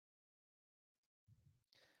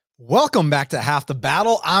Welcome back to Half the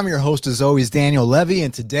Battle. I'm your host, as always, Daniel Levy,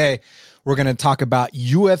 and today we're going to talk about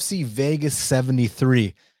UFC Vegas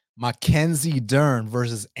 73, Mackenzie Dern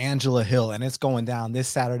versus Angela Hill, and it's going down this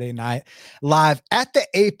Saturday night live at the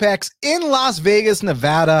Apex in Las Vegas,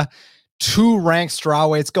 Nevada. Two ranked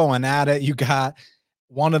strawweights going at it. You got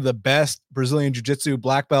one of the best Brazilian Jiu-Jitsu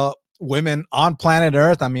black belt women on planet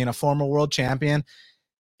Earth. I mean, a former world champion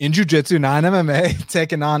in Jiu-Jitsu, not MMA,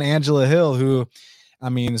 taking on Angela Hill, who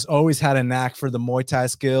has always had a knack for the Muay Thai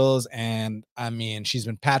skills. And she's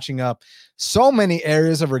been patching up so many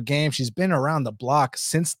areas of her game. She's been around the block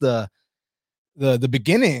since the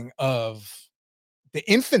beginning of the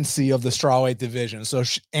infancy of the strawweight division. So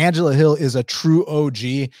Angela Hill is a true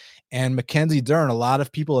OG, and Mackenzie Dern, a lot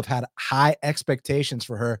of people have had high expectations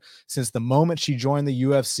for her since the moment she joined the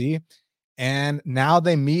UFC. And now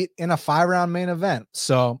they meet in a 5-round main event.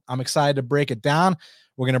 So I'm excited to break it down.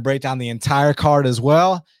 We're going to break down the entire card as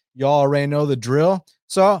well. Y'all already know the drill.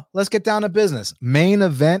 So let's get down to business. Main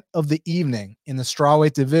event of the evening in the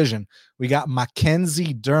strawweight division. We got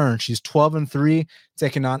Mackenzie Dern. She's 12-3,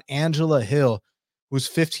 taking on Angela Hill, who's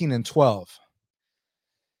 15-12.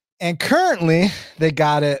 And currently they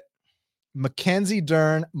got it Mackenzie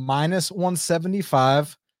Dern minus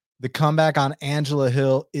 175. The comeback on Angela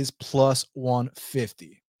Hill is plus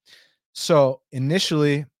 150. So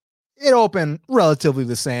initially, it opened relatively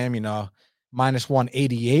the same, minus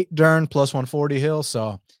 188 Dern, plus 140 Hill.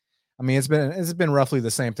 So, it's been roughly the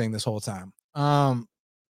same thing this whole time.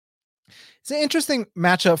 It's an interesting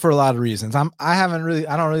matchup for a lot of reasons. I don't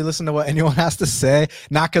really listen to what anyone has to say,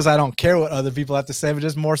 not because I don't care what other people have to say, but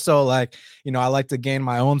just more so like, I like to gain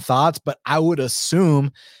my own thoughts. But I would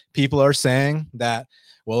assume people are saying that,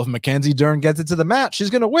 well, if Mackenzie Dern gets it to the mat,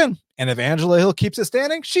 she's going to win. And if Angela Hill keeps it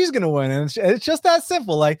standing, she's going to win. And it's just that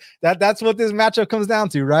simple. Like that's what this matchup comes down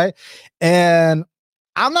to, right? And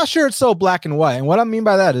I'm not sure it's so black and white. And what I mean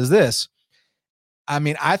by that is this.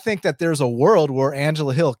 I think that there's a world where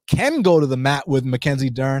Angela Hill can go to the mat with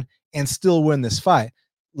Mackenzie Dern and still win this fight.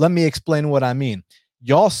 Let me explain what I mean.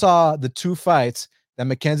 Y'all saw the two fights that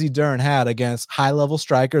Mackenzie Dern had against high-level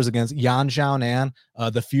strikers, against Yan Xiaonan,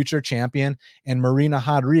 the future champion, and Marina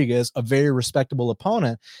Rodriguez, a very respectable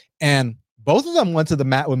opponent. And both of them went to the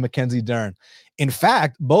mat with Mackenzie Dern. In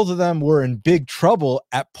fact, both of them were in big trouble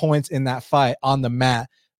at points in that fight on the mat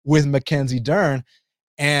with Mackenzie Dern.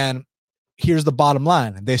 And here's the bottom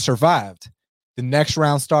line. They survived. The next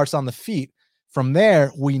round starts on the feet. From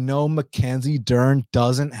there, we know Mackenzie Dern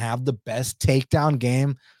doesn't have the best takedown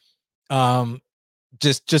game.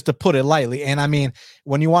 Just to put it lightly. And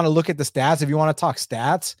when you want to look at the stats, if you want to talk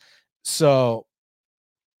stats, so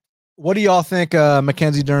what do y'all think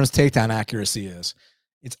Mackenzie Dern's takedown accuracy is?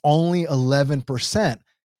 It's only 11%.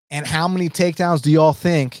 And how many takedowns do y'all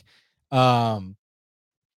think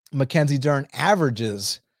Mackenzie Dern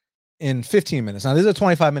averages in 15 minutes? Now, this is a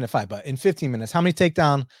 25-minute fight, but in 15 minutes, how many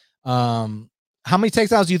takedowns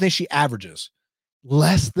do you think she averages?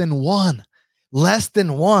 Less than one.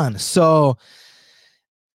 So,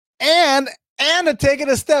 and to take it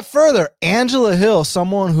a step further, Angela Hill,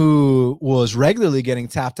 someone who was regularly getting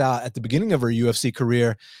tapped out at the beginning of her UFC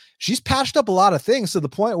career, she's patched up a lot of things to the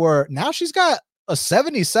point where now she's got a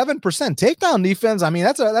 77% takedown defense.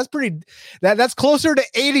 That's closer to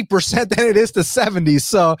 80% than it is to 70.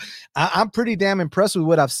 So I'm pretty damn impressed with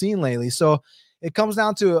what I've seen lately. So it comes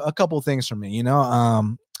down to a couple of things for me,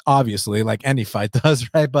 obviously like any fight does,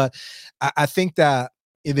 right? But I think that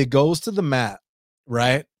if it goes to the mat,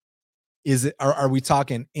 right? Are we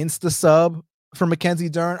talking insta sub for Mackenzie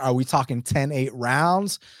Dern? Are we talking 10-8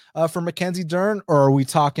 rounds for Mackenzie Dern? Or are we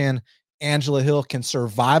talking Angela Hill can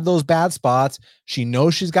survive those bad spots? She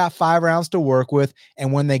knows she's got 5 rounds to work with.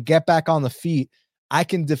 And when they get back on the feet, I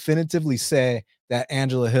can definitively say that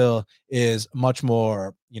Angela Hill is much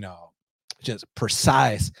more, just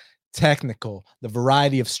precise, technical. The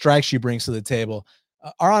variety of strikes she brings to the table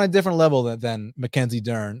are on a different level than Mackenzie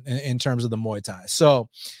Dern in terms of the Muay Thai. So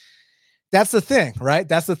that's the thing, right?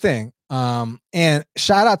 That's the thing. And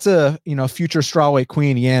shout out to, future strawweight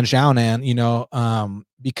queen, Yan Xiaonan,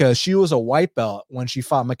 because she was a white belt when she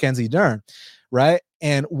fought Mackenzie Dern, right?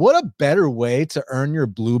 And what a better way to earn your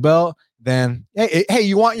blue belt than, hey,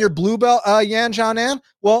 you want your blue belt, Yan Xiaonan?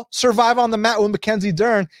 Well, survive on the mat with Mackenzie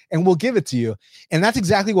Dern and we'll give it to you. And that's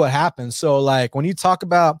exactly what happened. So like when you talk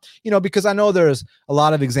about, because I know there's a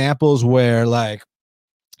lot of examples where like,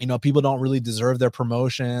 people don't really deserve their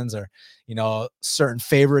promotions or, certain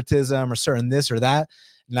favoritism or certain this or that.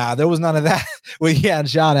 Nah, there was none of that with Yan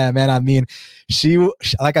Xiaonan, man. She,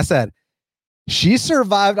 like I said, she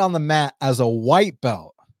survived on the mat as a white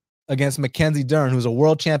belt against Mackenzie Dern, who's a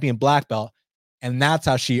world champion black belt. And that's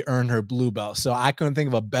how she earned her blue belt. So I couldn't think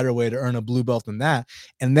of a better way to earn a blue belt than that.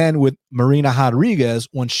 And then with Marina Rodriguez,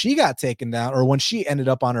 when she got taken down, or when she ended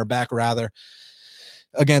up on her back, rather,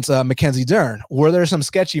 against Mackenzie Dern, were there some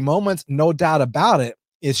sketchy moments? No doubt about it.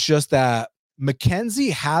 It's just that Mackenzie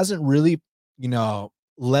hasn't really,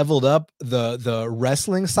 leveled up the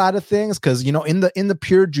wrestling side of things, because in the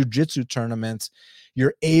pure jiu-jitsu tournaments,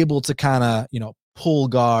 you're able to kind of pull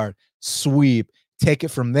guard, sweep, take it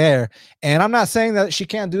from there. And I'm not saying that she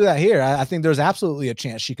can't do that here. I think there's absolutely a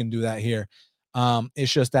chance she can do that here.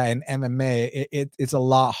 It's just that in MMA, it's a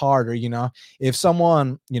lot harder. If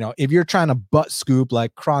someone, if you're trying to butt scoop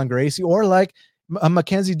like Kron Gracie, or like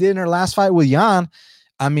Mackenzie did in her last fight with Jan,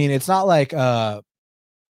 I mean, it's not like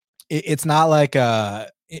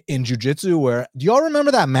in jiu-jitsu, where, do y'all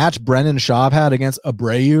remember that match Brendan Schaub had against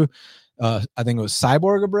Abreu? I think it was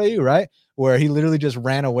Cyborg Abreu, right? Where he literally just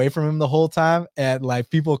ran away from him the whole time, and like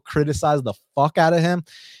people criticized the fuck out of him.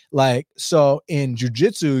 Like, so in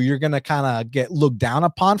jiu-jitsu, you're going to kind of get looked down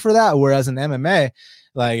upon for that. Whereas in MMA,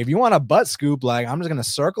 like, if you want a butt scoop, like, I'm just going to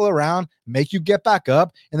circle around, make you get back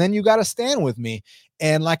up, and then you got to stand with me.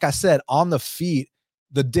 And like I said, on the feet,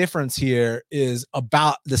 the difference here is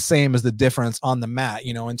about the same as the difference on the mat,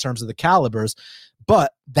 in terms of the calibers.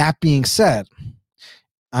 But that being said,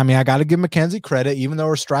 I mean, I got to give Mackenzie credit, even though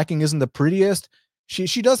her striking isn't the prettiest.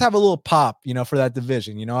 She does have a little pop, for that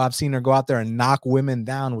division. I've seen her go out there and knock women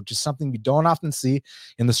down, which is something we don't often see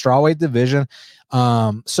in the strawweight division.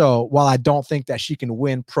 So while I don't think that she can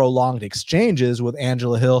win prolonged exchanges with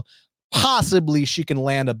Angela Hill, possibly she can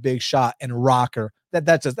land a big shot and rock her.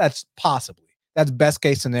 That's possibly. That's best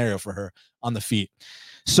case scenario for her on the feet.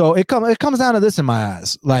 So it comes down to this in my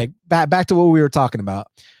eyes. Like, back to what we were talking about.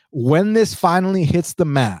 When this finally hits the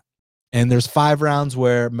mat, and there's 5 rounds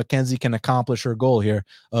where Mackenzie can accomplish her goal here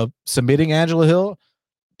of submitting Angela Hill,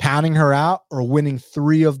 pounding her out, or winning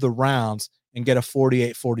 3 of the rounds and get a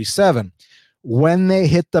 48-47. When they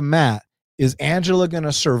hit the mat, is Angela going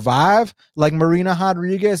to survive like Marina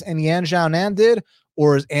Rodriguez and Yan Xiaonan did,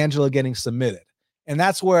 or is Angela getting submitted? And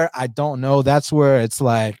that's where I don't know. That's where it's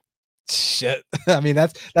like, shit. I mean,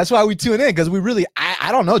 that's why we tune in, because we really,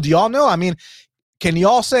 I don't know. Do y'all know? I mean, can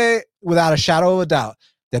y'all say without a shadow of a doubt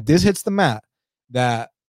that this hits the mat,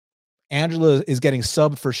 that Angela is getting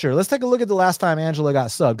subbed for sure? Let's take a look at the last time Angela got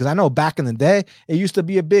subbed, because I know back in the day it used to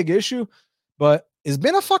be a big issue, but it's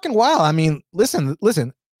been a fucking while. I mean, listen.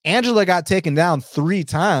 Angela got taken down 3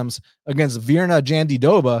 times against Virna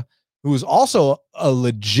Jandiroba, who's also a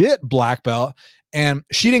legit black belt, and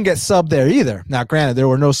she didn't get subbed there either. Now, granted, there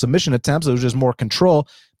were no submission attempts. It was just more control,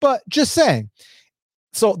 but just saying.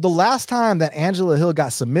 So the last time that Angela Hill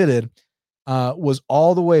got submitted was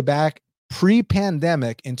all the way back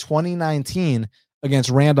pre-pandemic in 2019 against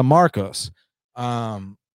Randa Marcos.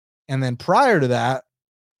 And then prior to that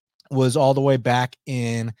was all the way back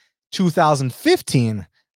in 2015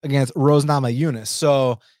 against Rose Namajunas.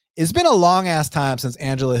 So it's been a long ass time since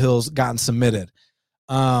Angela Hill's gotten submitted.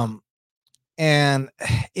 So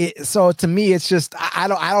to me, it's just, I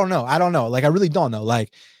don't know. Like, I really don't know.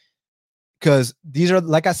 Like, because these are,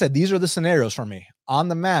 like I said, these are the scenarios for me. On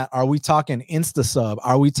the mat, are we talking insta sub?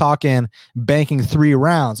 Are we talking banking 3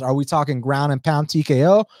 rounds? Are we talking ground and pound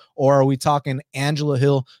TKO? Or are we talking Angela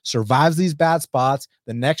Hill survives these bad spots,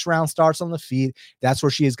 the next round starts on the feet, that's where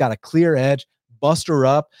she has got a clear edge, bust her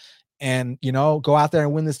up, and, go out there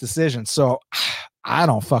and win this decision? So I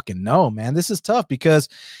don't fucking know, man. This is tough, because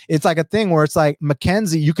it's like a thing where it's like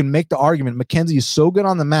Mackenzie, you can make the argument Mackenzie is so good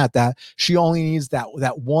on the mat that she only needs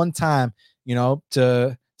that one time,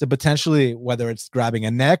 to potentially, whether it's grabbing a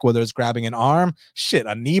neck, whether it's grabbing an arm,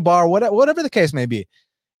 a knee bar, whatever the case may be.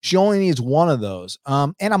 She only needs one of those.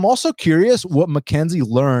 And I'm also curious what Mackenzie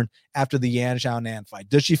learned after the Yan Xiaonan fight.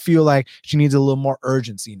 Does she feel like she needs a little more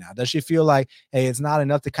urgency now? Does she feel like, hey, it's not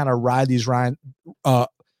enough to kind of ride these rounds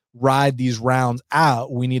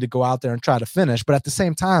out? We need to go out there and try to finish. But at the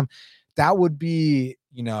same time, that would be,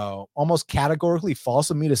 almost categorically false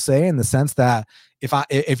of me to say, in the sense that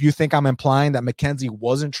if you think I'm implying that Mackenzie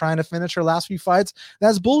wasn't trying to finish her last few fights,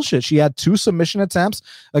 that's bullshit. She had 2 submission attempts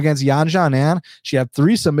against Yan Xiaonan. She had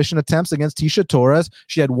 3 submission attempts against Tisha Torres.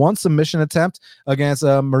 She had 1 submission attempt against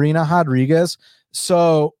Marina Rodriguez.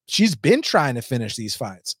 So she's been trying to finish these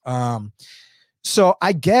fights. So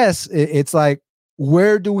I guess it's like,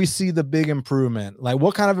 where do we see the big improvement? Like,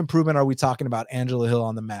 what kind of improvement are we talking about Angela Hill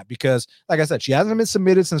on the mat? Because, like I said, she hasn't been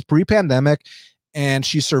submitted since pre-pandemic, and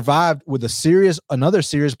she survived with another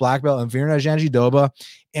serious black belt in Virna Jandiroba.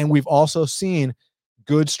 And we've also seen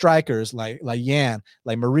good strikers like Yan,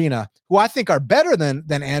 like Marina, who I think are better than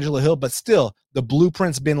Angela Hill, but still the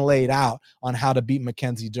blueprint's been laid out on how to beat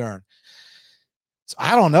Mackenzie Dern.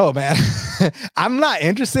 I don't know, man. I'm not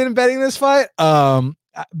interested in betting this fight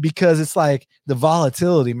because it's like the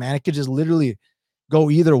volatility, man. It could just literally go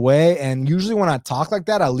either way. And usually when I talk like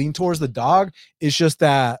that, I lean towards the dog. It's just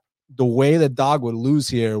that the way the dog would lose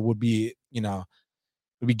here would be,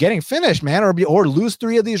 would be getting finished, man, or lose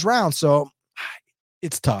 3 of these rounds. So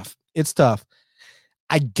it's tough. It's tough.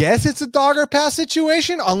 I guess it's a dog or pass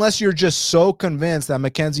situation, unless you're just so convinced that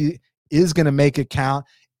Mackenzie is going to make it count,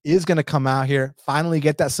 is going to come out here, finally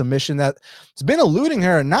get that submission that's been eluding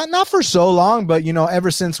her, not for so long, but,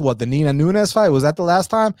 ever since the Nina Nunes fight, was that the last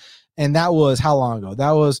time? And that was how long ago?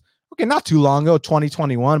 That was, okay, not too long ago,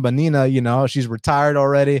 2021, but Nina, she's retired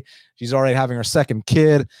already. She's already having her second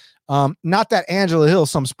kid. Not that Angela Hill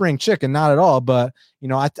some spring chicken, not at all, but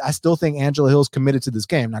I still think Angela Hill's committed to this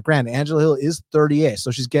game. Now, granted, Angela Hill is 38, so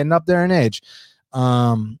she's getting up there in age.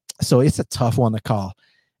 So it's a tough one to call.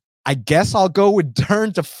 I guess I'll go with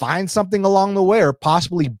Dern to find something along the way, or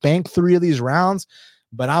possibly bank 3 of these rounds,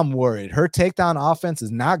 but I'm worried. Her takedown offense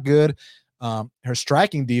is not good. Her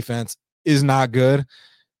striking defense is not good,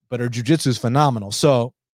 but her jiu-jitsu is phenomenal.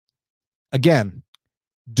 So again,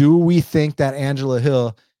 do we think that Angela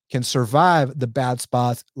Hill can survive the bad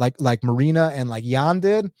spots like Marina and like Jan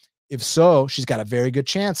did? If so, she's got a very good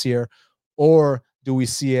chance here. Or do we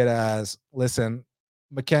see it as, listen,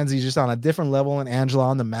 Mackenzie's just on a different level than Angela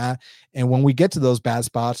on the mat, and when we get to those bad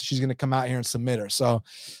spots, she's going to come out here and submit her. So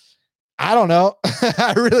I don't know.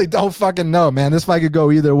 I really don't fucking know, man. This fight could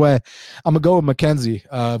go either way. I'm going to go with Mackenzie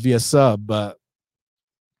via sub, but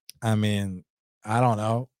I mean, I don't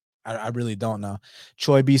know. I really don't know.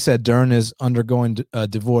 Choi B said Dern is undergoing a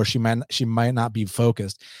divorce. She might not be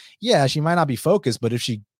focused. Yeah, she might not be focused, but if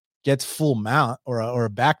she gets full mount or a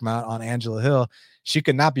back mount on Angela Hill, she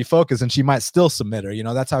could not be focused and she might still submit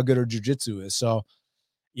her. That's how good her jiu-jitsu is. So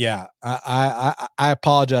yeah, I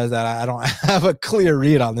apologize that I don't have a clear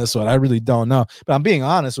read on this one. I really don't know, but I'm being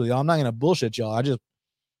honest with you. I'm not going to bullshit y'all.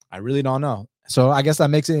 I really don't know. So I guess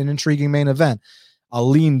that makes it an intriguing main event. I'll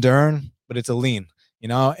lean Dern, but it's a lean.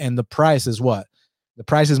 And the price is what? The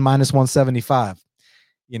price is minus 175.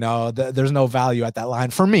 There's no value at that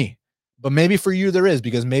line for me, but maybe for you there is,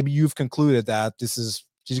 because maybe you've concluded that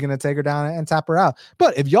she's going to take her down and tap her out.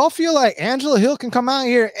 But if y'all feel like Angela Hill can come out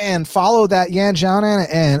here and follow that Yan Xiaonan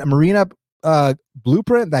and Marina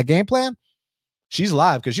blueprint, that game plan, she's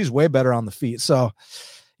live because she's way better on the feet. So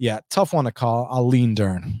yeah, tough one to call. I'll lean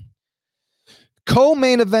Dern.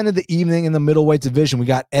 Co-main event of the evening in the middleweight division, we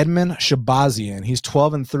got Edmen Shahbazyan. He's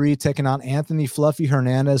 12-3, taking on Anthony Fluffy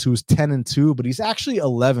Hernandez, who's 10-2, but he's actually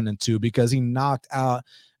 11-2 because he knocked out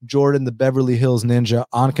Jordan the Beverly Hills Ninja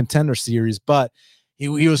on Contender Series. But he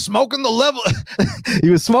was smoking the level. He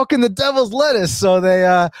was smoking the devil's lettuce, so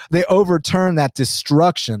they overturned that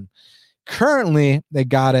destruction. Currently, they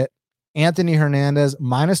got it. Anthony Hernandez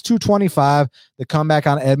minus 225. The comeback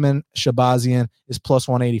on Edmen Shahbazyan is plus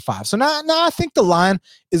 185. So now I think the line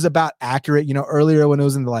is about accurate. Earlier when it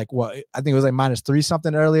was in I think it was like minus 3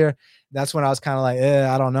 something earlier. That's when I was kind of like,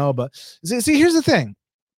 I don't know. But see, here's the thing.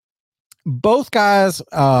 Both guys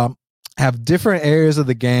have different areas of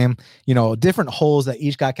the game, different holes that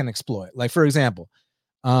each guy can exploit. Like, for example,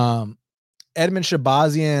 Edmen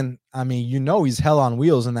Shahbazyan, I mean, he's hell on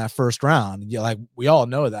wheels in that first round. We all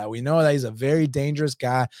know that. We know that he's a very dangerous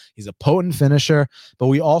guy. He's a potent finisher, but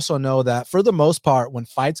we also know that for the most part, when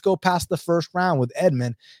fights go past the first round with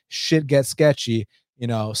Edmen, shit gets sketchy,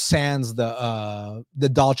 sans the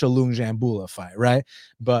Dalcha Lungjambula fight, right?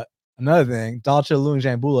 But another thing, Dalcha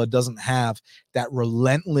Lungjambula doesn't have that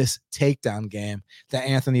relentless takedown game that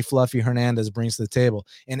Anthony Fluffy Hernandez brings to the table.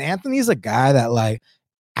 And Anthony's a guy that,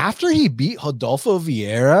 after he beat Rodolfo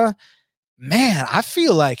Vieira, man, I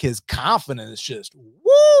feel like his confidence just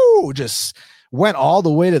went all the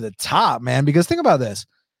way to the top, man. Because think about this.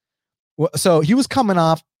 So he was coming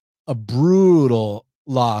off a brutal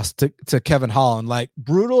loss to Kevin Holland,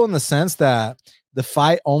 brutal in the sense that the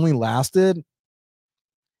fight only lasted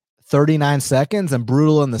 39 seconds, and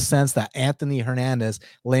brutal in the sense that Anthony Hernandez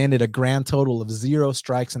landed a grand total of 0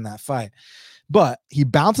 strikes in that fight. But he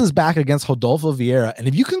bounces back against Rodolfo Vieira. And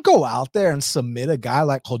if you can go out there and submit a guy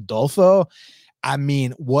like Rodolfo, I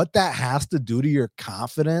mean, what that has to do to your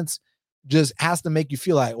confidence just has to make you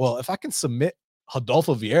feel like, well, if I can submit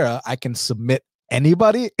Rodolfo Vieira, I can submit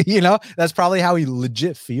anybody. That's probably how he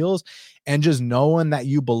legit feels. And just knowing that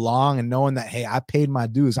you belong and knowing that, hey, I paid my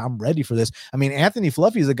dues, I'm ready for this. I mean, Anthony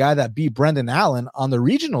Fluffy is a guy that beat Brendan Allen on the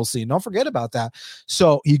regional scene. Don't forget about that.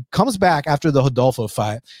 So he comes back after the Rodolfo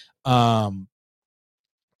fight.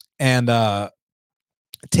 And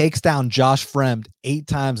takes down Josh Fremd 8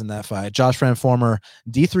 times in that fight. Josh Fremd, former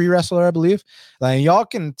D3 wrestler, I believe. Like, y'all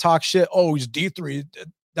can talk shit. Oh, he's D3.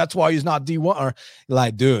 That's why he's not D1. Or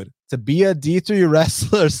like, dude, to be a D3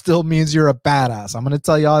 wrestler still means you're a badass. I'm going to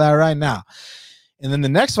tell y'all that right now. And then the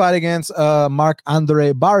next fight against Mark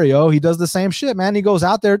Andre Barrio, he does the same shit, man. He goes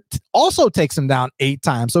out there, also takes him down 8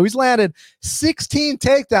 times. So he's landed 16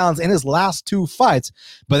 takedowns in his last 2 fights,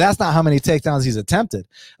 but that's not how many takedowns he's attempted.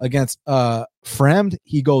 Against Fremd,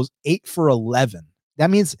 he goes 8 for 11.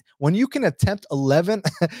 That means when you can attempt 11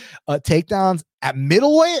 takedowns at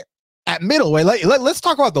middleweight, let's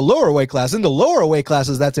talk about the lower weight class. In the lower weight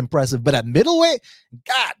classes, that's impressive. But at middleweight,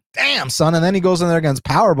 god damn, son. And then he goes in there against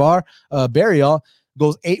Powerbar, Barrial,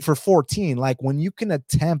 goes 8 for 14. Like, when you can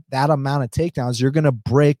attempt that amount of takedowns, you're going to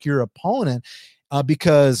break your opponent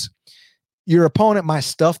because your opponent might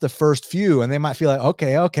stuff the first few and they might feel like,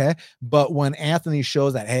 okay. But when Anthony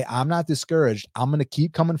shows that, hey, I'm not discouraged, I'm going to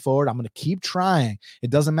keep coming forward, I'm going to keep trying. It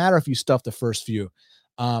doesn't matter if you stuff the first few.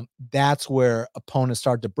 That's where opponents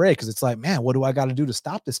start to break, because it's like, man, what do I got to do to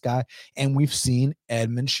stop this guy? And we've seen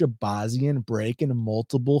Edmen Shahbazyan break in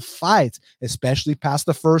multiple fights, especially past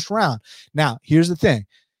the first round. Now, here's the thing.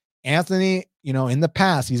 Anthony, in the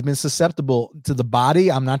past, he's been susceptible to the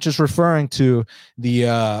body. I'm not just referring to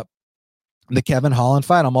the Kevin Holland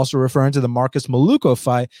fight. I'm also referring to the Marcus Maluko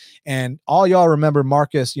fight. And all y'all remember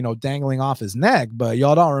Marcus, dangling off his neck, but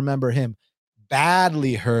y'all don't remember him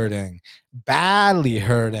badly hurting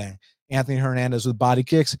Anthony Hernandez with body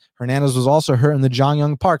kicks. Hernandez was also hurt in the John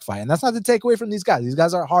Young Park fight. And that's not to take away from these guys. These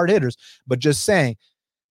guys are hard hitters, but just saying,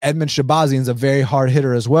 Edmen Shahbazyan's a very hard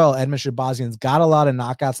hitter as well. Edmen Shahbazyan's got a lot of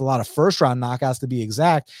knockouts, a lot of first round knockouts to be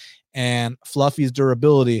exact, and Fluffy's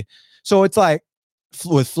durability. So it's like,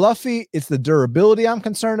 with Fluffy, it's the durability I'm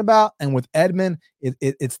concerned about. And with Edmen,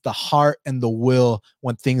 it's the heart and the will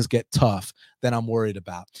when things get tough that I'm worried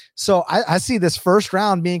about. So I see this first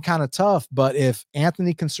round being kind of tough, but if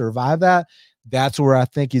Anthony can survive that, that's where I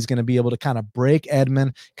think he's going to be able to kind of break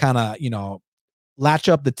Edmen, kind of, latch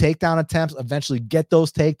up the takedown attempts, eventually get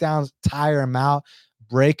those takedowns, tire him out,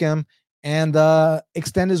 break him, and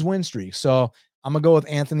extend his win streak. So I'm going to go with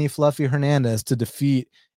Anthony Fluffy Hernandez to defeat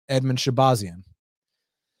Edmen Shahbazyan.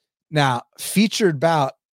 Now, featured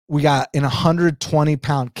bout, we got in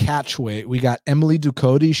 120-pound catch weight. We got Emily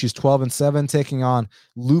Ducote. She's 12-7, taking on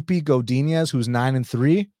Lupi Godinez, who's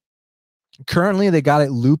 9-3. Currently, they got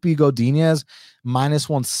it Lupi Godinez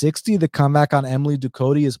 -160. The comeback on Emily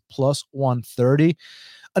Ducote is +130.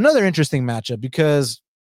 Another interesting matchup, because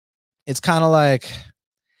it's kind of like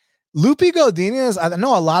Lupi Godinez. I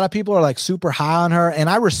know a lot of people are like super high on her, and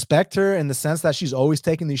I respect her in the sense that she's always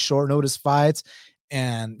taking these short notice fights.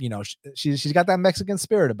 And, she's got that Mexican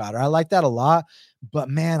spirit about her. I like that a lot. But,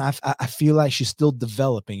 man, I feel like she's still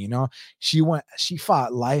developing, She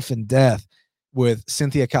fought life and death with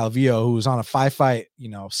Cynthia Calvillo, who's on a 5-fight,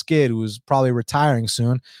 skid, who's probably retiring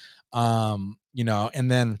soon. And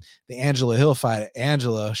then the Angela Hill fight,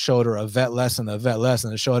 Angela showed her a vet lesson.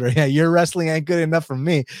 It showed her, yeah, your wrestling ain't good enough for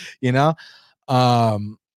me, she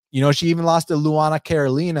even lost to Luana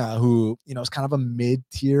Carolina, who, is kind of a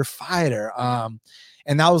mid-tier fighter.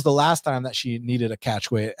 And that was the last time that she needed a catch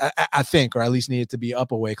weight, I think, or at least needed to be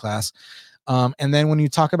up a weight class. And then when you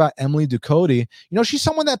talk about Emily Ducote, she's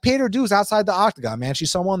someone that paid her dues outside the octagon, man.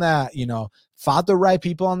 She's someone that, fought the right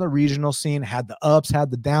people on the regional scene, had the ups,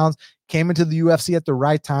 had the downs, came into the UFC at the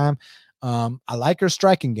right time. I like her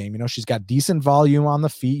striking game. She's got decent volume on the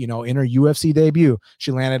feet. In her UFC debut,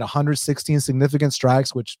 she landed 116 significant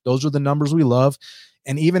strikes, which those are the numbers we love.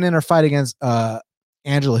 And even in her fight against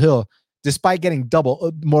Angela Hill, despite getting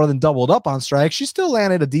more than doubled up on strikes, she still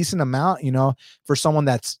landed a decent amount, for someone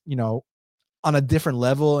that's, on a different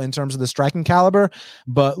level in terms of the striking caliber.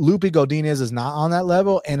 But Lupi Godinez is not on that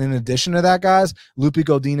level. And in addition to that, guys, Lupi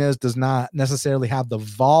Godinez does not necessarily have the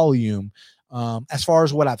volume as far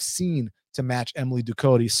as what I've seen to match Emily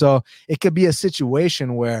Ducote. So it could be a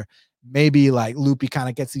situation where maybe like Lupi kind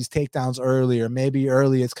of gets these takedowns early, or maybe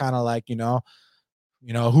early it's kind of like,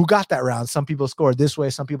 who got that round? Some people scored this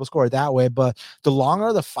way, some people scored that way. But the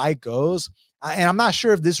longer the fight goes, and I'm not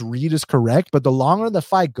sure if this read is correct, but the longer the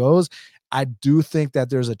fight goes, I do think that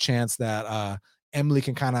there's a chance that Emily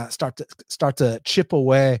can kind of start to chip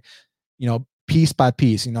away, piece by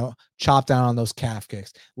piece, chop down on those calf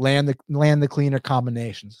kicks, land the cleaner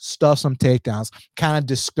combinations, stuff some takedowns, kind of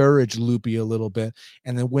discourage Lupi a little bit,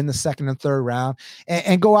 and then win the second and third round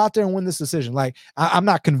and go out there and win this decision. Like, I'm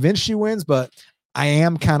not convinced she wins, but I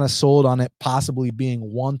am kind of sold on it possibly being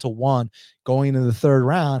 1-1 going into the third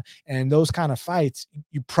round. And in those kind of fights,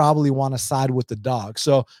 you probably want to side with the dog.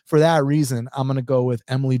 So for that reason, I'm going to go with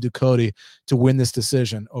Emily Ducote to win this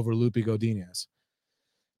decision over Lupe Godinez.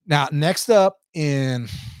 Now, next up in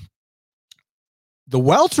the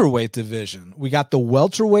welterweight division, we got the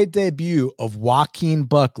welterweight debut of Joaquin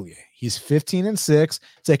Buckley. He's 15-6,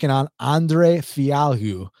 taking on Andre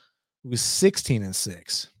Fialho, who is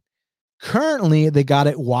 16-6. Currently, they got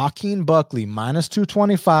it Joaquin Buckley minus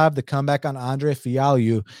 225. The comeback on Andre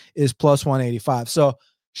Fialho is plus 185. So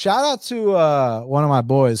shout out to one of my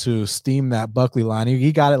boys who steamed that Buckley line.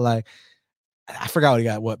 He got it like, I forgot what he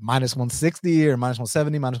got, minus 160 or minus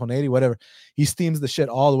 170, minus 180, whatever. He steams the shit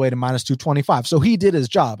all the way to minus 225. So he did his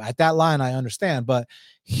job. At that line, I understand. But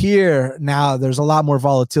here, now, there's a lot more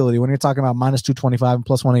volatility. When you're talking about minus 225 and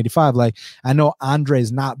plus 185, like, I know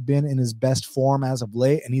Andre's not been in his best form as of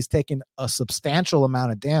late, and he's taken a substantial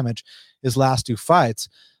amount of damage his last two fights.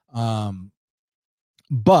 But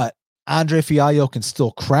Andre Fialho can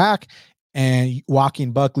still crack, and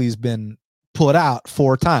Joaquin Buckley's been put out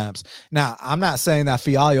 4 times. Now, I'm not saying that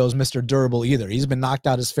Fialho is Mr. Durable either. He's been knocked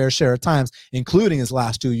out his fair share of times, including his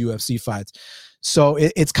last 2 UFC fights. So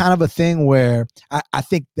it's kind of a thing where I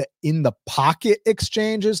think that in the pocket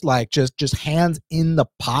exchanges, like just hands in the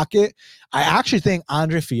pocket, I actually think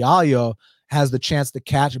Andre Fialho has the chance to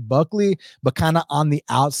catch Buckley, but kind of on the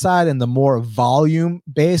outside and the more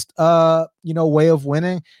volume-based way of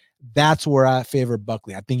winning. That's where I favor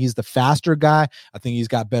Buckley. I think he's the faster guy. I think he's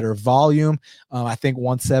got better volume. I think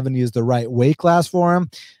 170 is the right weight class for him.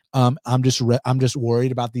 I'm just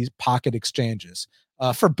worried about these pocket exchanges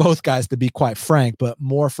for both guys, to be quite frank, but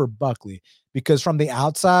more for Buckley, because from the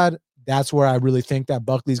outside, that's where I really think that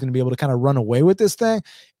Buckley's going to be able to kind of run away with this thing.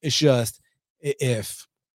 It's just if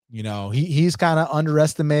he's kind of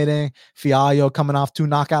underestimating Fialho coming off 2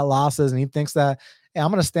 knockout losses, and he thinks that, hey, I'm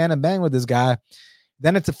going to stand and bang with this guy.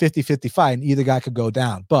 Then it's a 50-50 fight, and either guy could go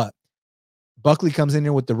down. But Buckley comes in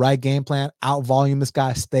here with the right game plan, out volume this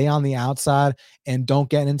guy, stay on the outside, and don't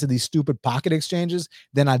get into these stupid pocket exchanges.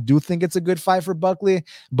 Then I do think it's a good fight for Buckley.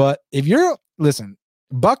 But listen,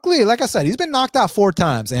 Buckley, like I said, he's been knocked out 4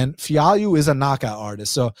 times, and Fialho is a knockout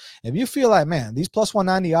artist. So if you feel like, man, these plus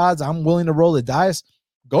 190 odds, I'm willing to roll the dice,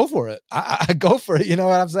 go for it. I go for it. You know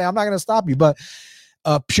what I'm saying? I'm not going to stop you. But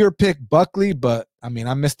pure pick Buckley, but I mean,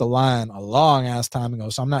 I missed the line a long ass time ago,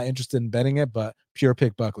 so I'm not interested in betting it, but pure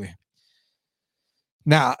pick Buckley.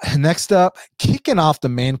 Now, next up, kicking off the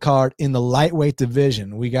main card in the lightweight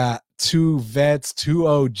division, we got 2 vets, 2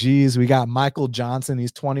 OGs. We got Michael Johnson.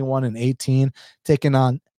 He's 21-18, taking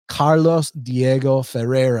on Carlos Diego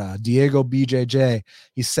Ferreira, Diego BJJ.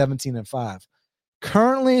 He's 17-5.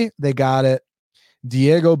 Currently, they got it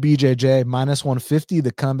Diego BJJ minus 150.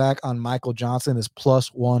 The comeback on Michael Johnson is plus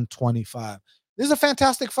 125. This is a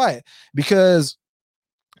fantastic fight because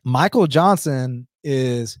Michael Johnson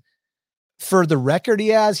is, for the record he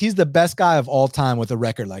has, he's the best guy of all time with a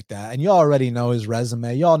record like that. And you already know his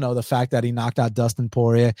resume. You all know the fact that he knocked out Dustin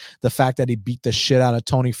Poirier, the fact that he beat the shit out of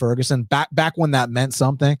Tony Ferguson back when that meant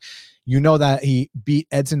something. You know that he beat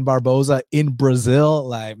Edson Barboza in Brazil.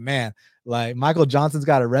 Like, man, like Michael Johnson's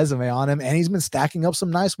got a resume on him, and he's been stacking up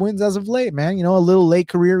some nice wins as of late, man. A little late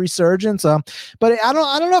career resurgence. But I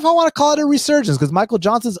don't know if I want to call it a resurgence, because Michael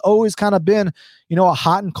Johnson's always kind of been, a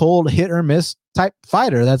hot and cold, hit or miss type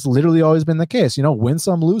fighter. That's literally always been the case. Win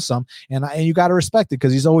some, lose some, and you got to respect it,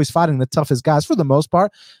 because he's always fighting the toughest guys for the most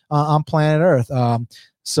part on planet Earth.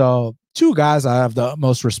 So 2 guys I have the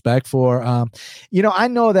most respect for. I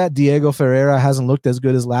know that Diego Ferreira hasn't looked as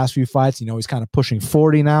good as last few fights. He's kind of pushing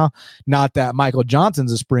 40 now. Not that Michael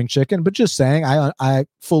Johnson's a spring chicken, but just saying, I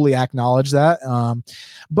fully acknowledge that.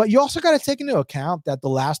 But you also got to take into account that the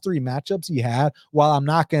last 3 matchups he had, while I'm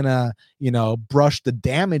not gonna, brush the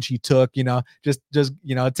damage he took, just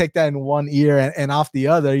take that in one ear and off the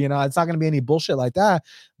other. It's not gonna be any bullshit like that.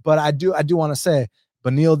 But I do want to say,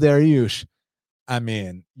 Beneil Dariush, I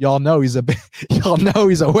mean, y'all know he's a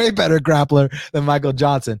way better grappler than Michael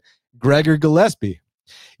Johnson. Gregor Gillespie,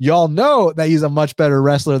 y'all know that he's a much better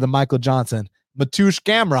wrestler than Michael Johnson. Mateusz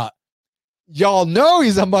Gamrot, y'all know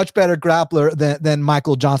he's a much better grappler than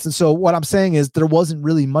Michael Johnson. So what I'm saying is there wasn't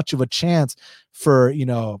really much of a chance for,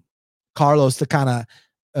 Carlos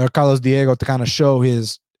Diego to kind of show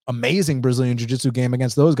his amazing Brazilian jiu-jitsu game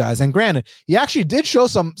against those guys. And granted, he actually did show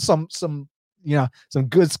some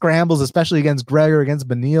good scrambles, especially against Gregor, against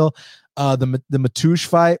Beneil, the Mateusz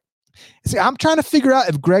fight. See, I'm trying to figure out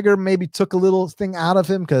if Gregor maybe took a little thing out of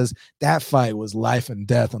him, because that fight was life and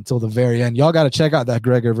death until the very end. Y'all got to check out that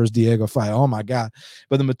Gregor versus Diego fight. Oh my God.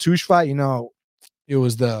 But the Mateusz fight, it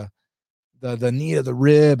was the the knee to the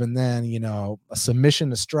rib, and then a submission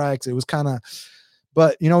to strikes. It was kind of,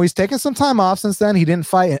 but he's taken some time off since then. He didn't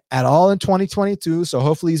fight at all in 2022, so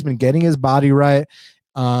hopefully he's been getting his body right.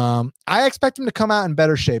 I expect him to come out in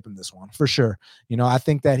better shape in this one for sure. I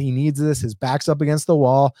think that he needs this. His back's up against the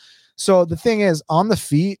wall. So the thing is, on the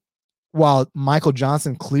feet, while Michael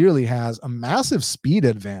Johnson clearly has a massive speed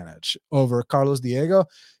advantage over Carlos Diego,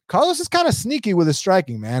 Carlos is kind of sneaky with his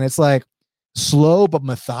striking, man. It's like slow but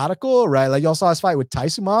methodical, right? Like y'all saw his fight with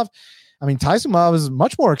Taisumov. I mean, Taisumov is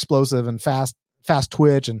much more explosive and fast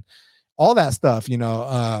twitch and all that stuff,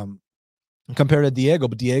 compared to Diego,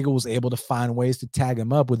 but Diego was able to find ways to tag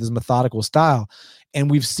him up with his methodical style.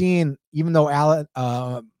 And we've seen, even though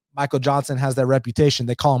Michael Johnson has that reputation,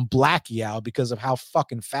 they call him Blackie Al because of how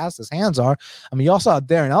fucking fast his hands are. I mean, you also saw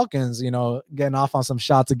Darren Elkins, getting off on some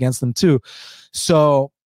shots against them too.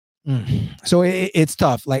 So it's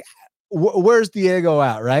tough. Like, where's Diego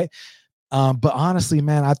at, right? But honestly,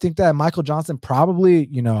 man, I think that Michael Johnson probably,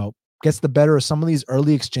 gets the better of some of these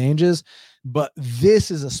early exchanges. But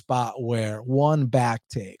this is a spot where one back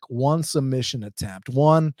take, one submission attempt,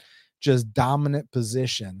 one just dominant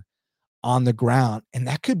position on the ground, and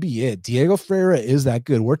that could be it. Diego Ferreira is that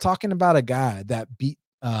good. We're talking about a guy that beat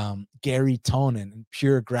Gary Tonin in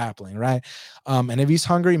pure grappling, right? And if he's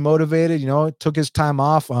hungry, motivated, took his time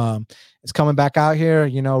off, is coming back out here,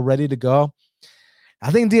 ready to go,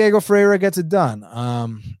 I think Diego Ferreira gets it done.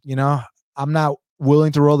 I'm not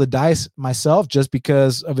willing to roll the dice myself just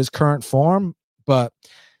because of his current form, but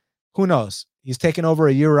who knows? He's taken over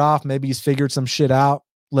a year off. Maybe he's figured some shit out.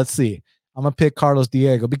 Let's see. I'm going to pick Carlos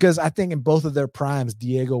Diego because I think in both of their primes,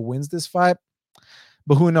 Diego wins this fight.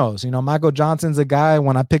 But who knows? Michael Johnson's a guy,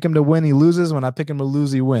 when I pick him to win, he loses. When I pick him to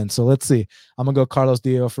lose, he wins. So let's see. I'm going to go Carlos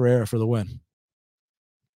Diego Ferreira for the win.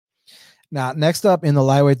 Now, next up in the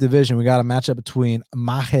lightweight division, we got a matchup between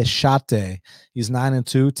Maheshate. He's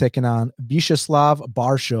 9-2, taking on Vyacheslav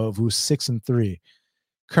Barshov, who's 6-3.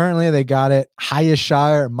 Currently, they got it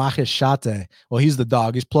Hayashire Maheshate. Well, he's the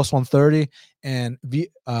dog. He's plus 130. And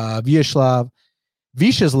Vyacheslav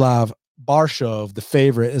Barshov, the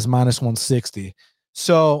favorite, is minus 160.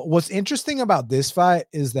 So what's interesting about this fight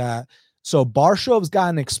is that Barshov's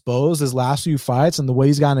gotten exposed his last few fights, and the way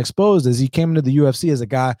he's gotten exposed is he came into the UFC as a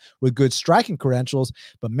guy with good striking credentials,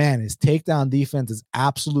 but man, his takedown defense is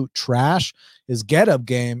absolute trash. His get-up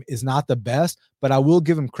game is not the best, but I will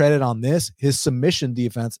give him credit on this. His submission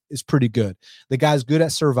defense is pretty good. The guy's good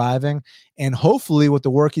at surviving, and hopefully with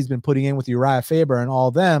the work he's been putting in with Uriah Faber and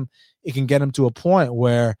all them, it can get him to a point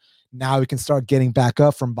where now he can start getting back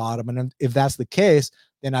up from bottom. And if that's the case,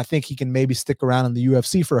 then I think he can maybe stick around in the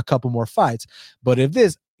UFC for a couple more fights. But if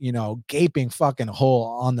this, gaping fucking hole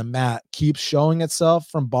on the mat keeps showing itself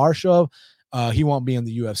from Barshov, he won't be in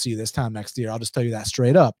the UFC this time next year. I'll just tell you that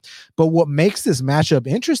straight up. But what makes this matchup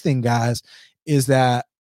interesting, guys, is that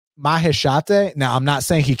Maheshate, now I'm not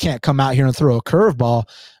saying he can't come out here and throw a curveball,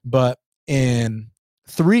 but in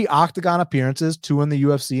 3 octagon appearances, 2 in the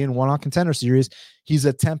UFC and 1 on Contender Series, he's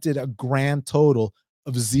attempted a grand total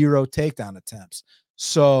of 0 takedown attempts.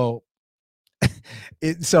 So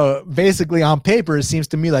basically on paper, it seems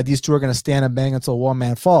to me like these two are going to stand and bang until one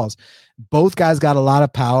man falls. Both guys got a lot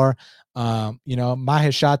of power.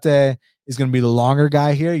 Maheshate is going to be the longer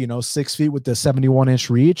guy here, 6 feet with the 71-inch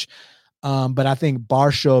reach. But I think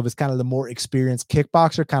Barshov is kind of the more experienced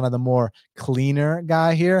kickboxer, kind of the more cleaner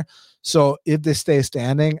guy here. So if they stay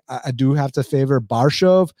standing, I do have to favor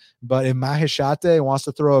Barshov. But if Maheshate wants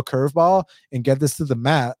to throw a curveball and get this to the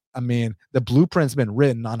mat, I mean, the blueprint's been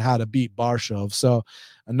written on how to beat Barshov. So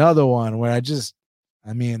another one where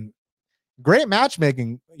great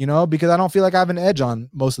matchmaking, because I don't feel like I have an edge on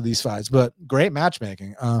most of these fights, but great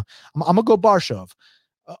matchmaking. I'm going to go Barshov,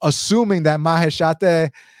 assuming that Maheshate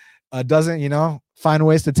doesn't, find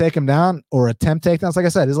ways to take him down or attempt takedowns. Like I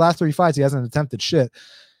said, his last 3 fights, he hasn't attempted shit.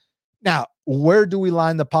 Now, where do we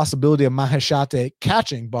line the possibility of Maheshate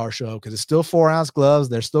catching Barshov? Because it's still 4-ounce gloves.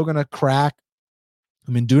 They're still going to crack.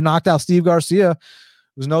 I mean, dude knocked out Steve Garcia,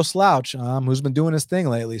 who's no slouch, who's been doing his thing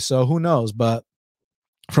lately. So who knows? But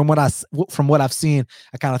from what I've seen,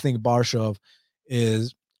 I kind of think Barshov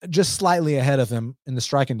is just slightly ahead of him in the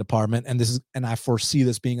striking department, and I foresee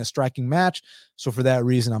this being a striking match. So for that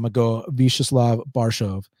reason, I'm gonna go Vyacheslav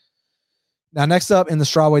Barshov. Now, next up in the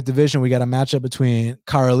strawweight division, we got a matchup between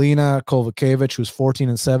Karolina Kovacevic, who's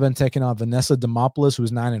 14-7, taking on Vanessa Demopoulos,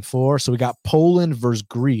 who's 9-4. So we got Poland versus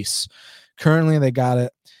Greece. Currently, they got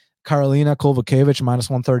it. Karolina Kovacevic minus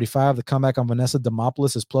 135. The comeback on Vanessa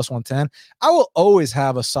Demopoulos is plus 110. I will always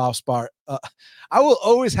have a soft spot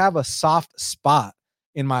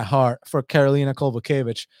in my heart for Karolina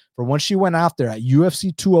Kowalkiewicz for when she went out there at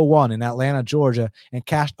UFC 201 in Atlanta, Georgia, and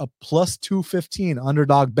cashed a plus 215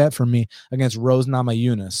 underdog bet for me against Rose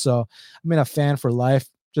Namajunas. So I've been a fan for life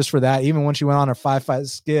just for that. Even when she went on her 5-fight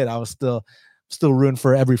skid, I was still rooting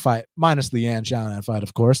for every fight, minus the Yan Xiaonan fight,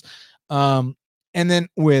 of course. And then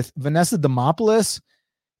with Vanessa Demopoulos,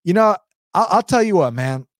 I'll tell you what,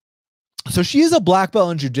 man. So she is a black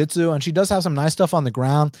belt in jiu-jitsu, and she does have some nice stuff on the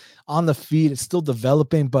ground. On the feet, it's still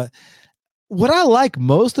developing. But what I like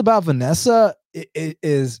most about Vanessa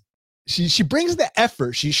is she brings the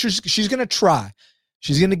effort. She's going to try.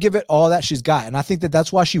 She's going to give it all that she's got. And I think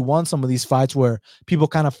that's why she won some of these fights where people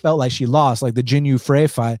kind of felt like she lost, like the Jin Yu Frey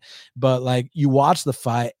fight. But like you watch the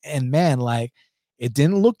fight, and man, like it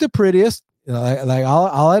didn't look the prettiest. Like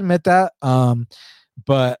I'll admit that.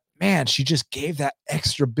 But man, she just gave that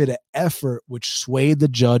extra bit of effort, which swayed the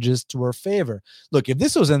judges to her favor. Look, if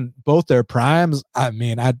this was in both their primes, I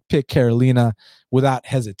mean, I'd pick Karolina without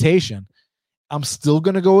hesitation. I'm still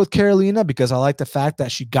going to go with Karolina because I like the fact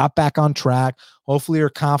that she got back on track. Hopefully her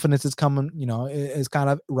confidence is coming, is kind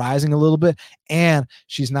of rising a little bit. And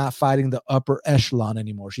she's not fighting the upper echelon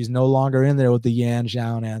anymore. She's no longer in there with the Yan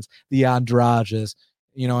Xiaonans, the Andrades,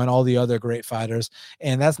 and all the other great fighters.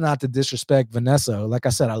 And that's not to disrespect Vanessa. Like I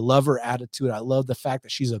said, I love her attitude. I love the fact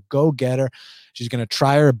that she's a go-getter. She's going to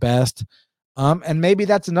try her best. And maybe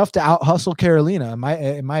that's enough to out-hustle Karolina.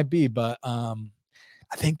 It might be, but I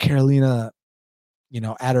think Karolina,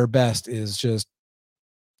 at her best is just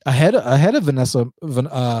ahead of Vanessa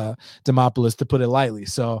Demopoulos, to put it lightly.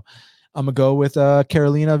 So I'm going to go with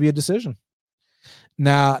Karolina via decision.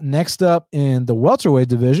 Now, next up in the welterweight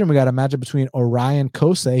division, we got a matchup between Orion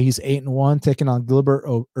Kosei. He's 8-1, taking on Gilbert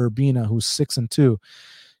Urbina, who's 6-2.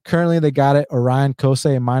 Currently, they got it Orion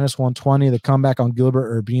Kosei minus 120. The comeback on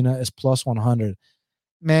Gilbert Urbina is plus 100.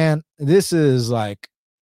 Man, this is the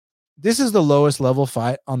lowest level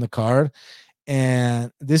fight on the card.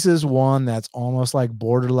 And this is one that's almost like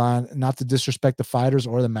borderline, not to disrespect the fighters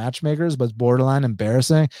or the matchmakers, but it's borderline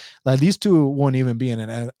embarrassing. Like these two won't even be in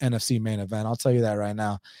an NFC main event. I'll tell you that right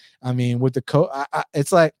now. I mean, with the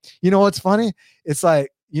it's like, what's funny? It's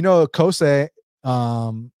like, Kosei,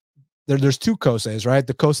 there's two Koseis, right?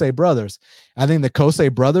 The Kosei brothers. I think the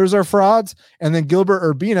Kosei brothers are frauds. And then Gilbert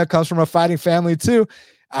Urbina comes from a fighting family too.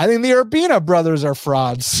 I think the Urbina brothers are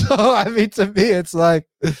frauds. So, I mean, to me, it's like,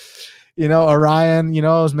 Orion,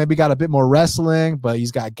 has maybe got a bit more wrestling, but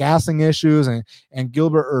he's got gassing issues. And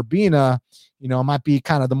Gilbert Urbina, might be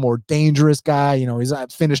kind of the more dangerous guy. He's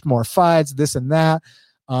finished more fights, this and that.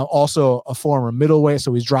 Also a former middleweight,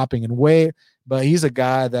 so he's dropping in weight. But he's a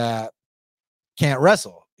guy that can't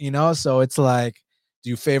wrestle, So it's like,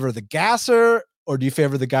 do you favor the gasser or do you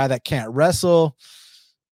favor the guy that can't wrestle?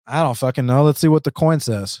 I don't fucking know. Let's see what the coin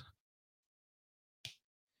says.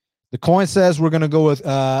 The coin says we're going to go with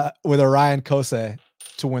Orion Kosei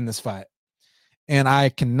to win this fight. And I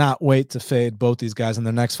cannot wait to fade both these guys in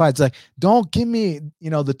their next fight. It's like, don't give me,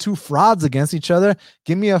 the two frauds against each other.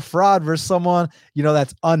 Give me a fraud versus someone,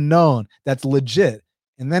 that's unknown, that's legit.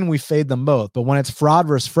 And then we fade them both. But when it's fraud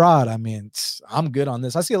versus fraud, I mean, I'm good on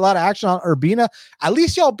this. I see a lot of action on Urbina. At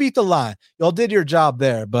least y'all beat the line. Y'all did your job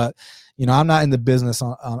there. But, I'm not in the business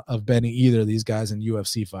of betting either of these guys in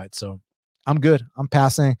UFC fights. So I'm good. I'm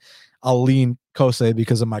passing. I'll lean Kosei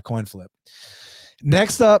because of my coin flip.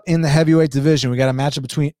 Next up in the heavyweight division, we got a matchup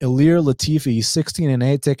between Ilir Latifi,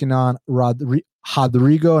 16-8, taking on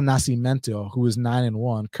Rodrigo Nascimento, who is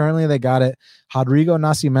 9-1. Currently, they got it Rodrigo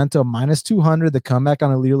Nascimento minus 200. The comeback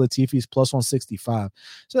on Ilir Latifi is plus 165.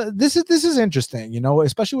 So this is interesting,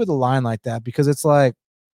 especially with a line like that, because it's like,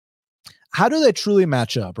 how do they truly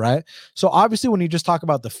match up, right? So obviously, when you just talk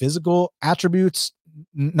about the physical attributes,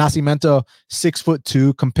 Nascimento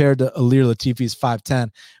 6'2" compared to Ilir Latifi's 5'10",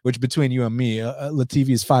 which between you and me,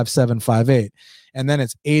 Latifi's 5'7", 5'8", and then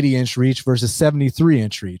it's 80-inch reach versus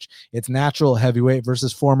 73-inch reach. It's natural heavyweight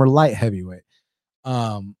versus former light heavyweight.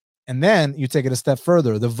 And then you take it a step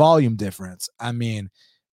further, the volume difference. I mean,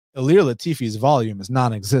 Ilir Latifi's volume is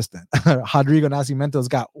non-existent. Rodrigo Nascimento's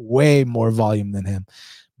got way more volume than him.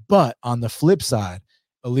 But on the flip side,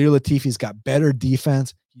 Ilir Latifi's got better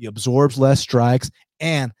defense. He absorbs less strikes.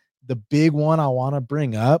 And the big one I want to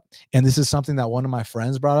bring up, and this is something that one of my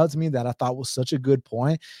friends brought up to me that I thought was such a good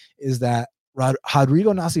point, is that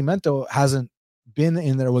Rodrigo Nascimento hasn't been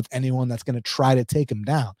in there with anyone that's going to try to take him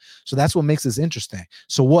down. So that's what makes this interesting.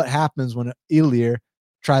 So what happens when Ilir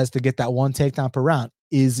tries to get that one takedown per round?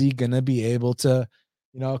 Is he going to be able to,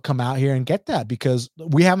 come out here and get that? Because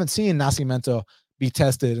we haven't seen Nascimento be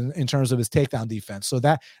tested in terms of his takedown defense. So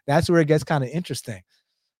that's where it gets kind of interesting.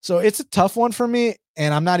 So it's a tough one for me,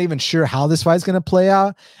 and I'm not even sure how this fight's going to play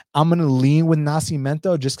out. I'm going to lean with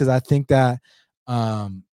Nascimento just because I think that,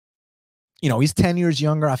 um, he's 10 years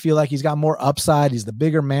younger. I feel like he's got more upside. He's the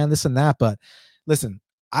bigger man, this and that. But listen,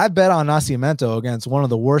 I bet on Nascimento against one of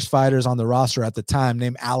the worst fighters on the roster at the time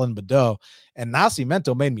named Alan Badeau. And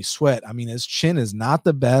Nascimento made me sweat. I mean, his chin is not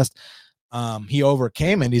the best. He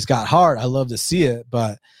overcame it. He's got heart. I love to see it.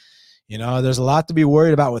 But, there's a lot to be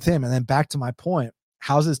worried about with him. And then back to my point,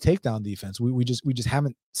 how's his takedown defense? We just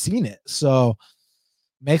haven't seen it. So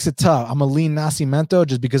makes it tough. I'm gonna lean Nascimento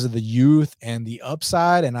just because of the youth and the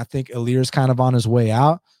upside, and I think Ilir's kind of on his way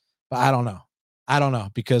out. But I don't know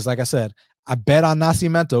because, like I said, I bet on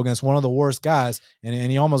Nascimento against one of the worst guys,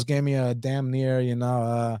 and he almost gave me a damn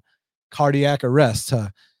near cardiac arrest.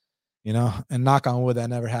 And knock on wood, that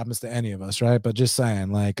never happens to any of us, right? But just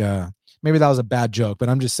saying, like, maybe that was a bad joke, but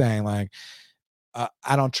I'm just saying, like,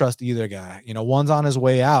 I don't trust either guy. One's on his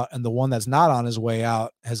way out, and the one that's not on his way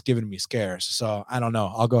out has given me scares. So I don't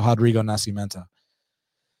know. I'll go Rodrigo Nascimento.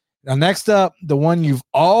 Now, next up, the one you've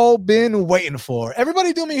all been waiting for.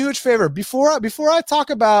 Everybody, do me a huge favor before I talk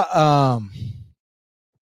about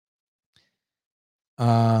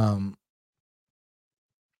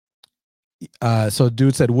so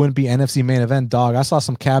dude said wouldn't be NFC main event. Dog, I saw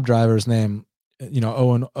some cab drivers name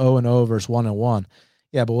 0-0 versus 1-1.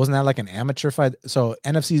 Yeah, but wasn't that like an amateur fight? So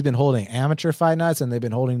NFC's been holding amateur fight nights, and they've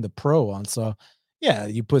been holding the pro one. So yeah,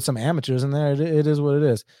 you put some amateurs in there. It is what it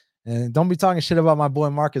is. And don't be talking shit about my boy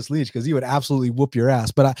Marcus Leach, because he would absolutely whoop your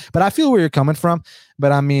ass. But I feel where you're coming from.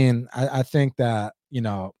 But I mean, I think that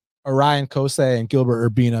Orion Kosei and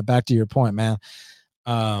Gilbert Urbina, back to your point, man.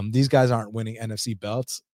 These guys aren't winning NFC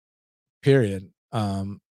belts, period.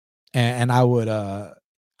 And I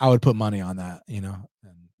would put money on that,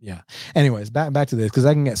 yeah. Anyways, back to this, because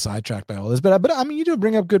I can get sidetracked by all this. But I mean, you do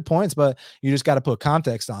bring up good points, but you just got to put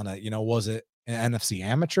context on it. Was it an NFC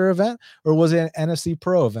amateur event or was it an NFC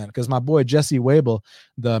pro event? Because my boy Jesse Wabel,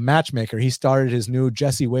 the matchmaker, he started his new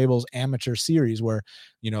Jesse Wabel's amateur series where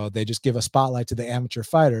they just give a spotlight to the amateur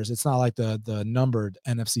fighters. It's not like the numbered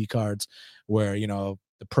NFC cards where the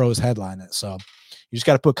pros headline it. So you just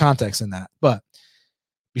got to put context in that. But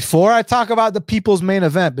before I talk about the people's main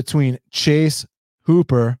event between Chase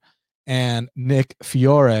Hooper and Nick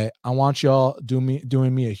Fiore, I want y'all doing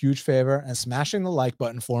me a huge favor and smashing the like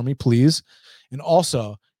button for me, please. And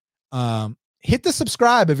also, hit the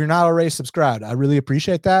subscribe if you're not already subscribed. I really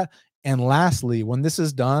appreciate that. And lastly, when this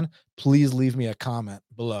is done, please leave me a comment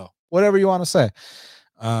below. Whatever you want to say.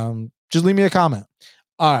 Just leave me a comment.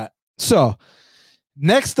 All right. So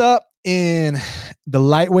next up in the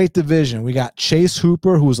lightweight division, we got Chase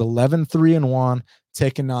Hooper, who's 11-3-1,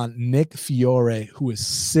 taking on Nick Fiore, who is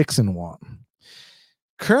 6-1.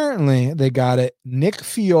 Currently, they got it Nick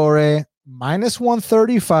Fiore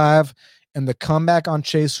 -135, and the comeback on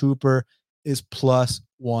Chase Hooper is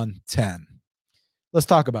 +110. Let's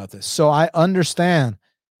talk about this. So I understand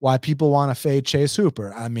why people want to fade Chase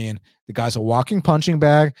Hooper. I mean, the guy's a walking punching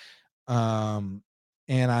bag. And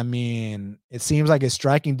I mean, it seems like his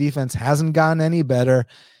striking defense hasn't gotten any better.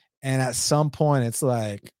 And at some point, it's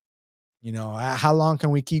like, how long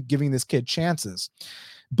can we keep giving this kid chances?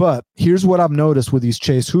 But here's what I've noticed with these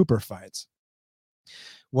Chase Hooper fights.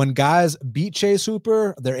 When guys beat Chase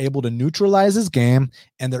Hooper, they're able to neutralize his game,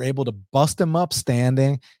 and they're able to bust him up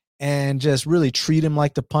standing and just really treat him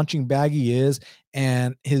like the punching bag he is.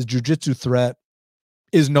 And his jiu-jitsu threat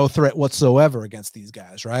is no threat whatsoever against these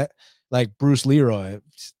guys, right? Like Bruce Leroy.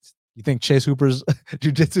 You think Chase Hooper's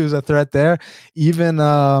jiu-jitsu is a threat there? Even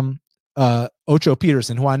Ocho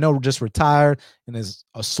Peterson, who I know just retired and is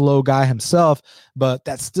a slow guy himself, but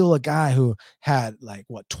that's still a guy who had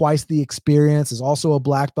twice the experience, is also a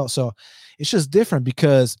black belt. So it's just different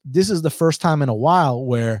because this is the first time in a while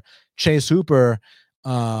where Chase Hooper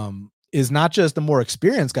is not just the more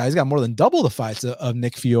experienced guy. He's got more than double the fights of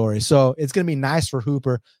Nick Fiore. So it's going to be nice for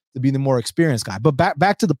Hooper to be the more experienced guy. But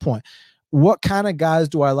back to the point. What kind of guys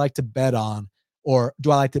do I like to bet on, or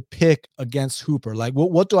do I like to pick against Hooper? Like,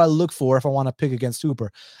 what do I look for if I want to pick against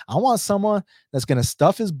Hooper? I want someone that's going to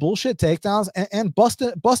stuff his bullshit takedowns and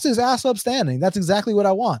bust his ass up standing. That's exactly what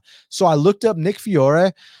I want. So I looked up Nick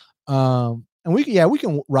Fiore, and we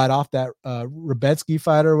can write off that Rebetsky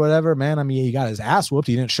fight or whatever, man. I mean, he got his ass whooped.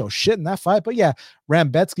 He didn't show shit in that fight, but yeah,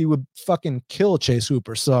 Rambetsky would fucking kill Chase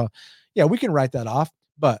Hooper. So yeah, we can write that off.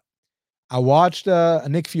 But I watched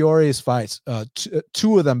Nick Fiore's fights,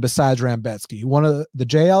 two of them besides Rambetsky. One of the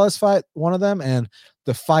Jay Ellis fight, one of them, and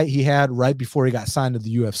the fight he had right before he got signed to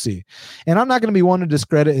the UFC. And I'm not going to be one to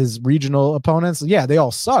discredit his regional opponents. Yeah, they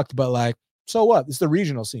all sucked, but So what? It's the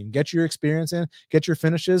regional scene. Get your experience in, get your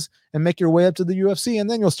finishes, and make your way up to the UFC, and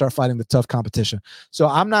then you'll start fighting the tough competition. So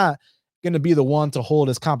I'm not going to be the one to hold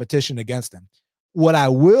his competition against him. What I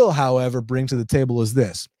will, however, bring to the table is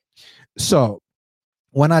this. So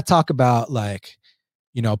when I talk about like,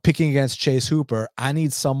 picking against Chase Hooper, I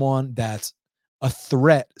need someone that's a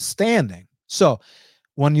threat standing. So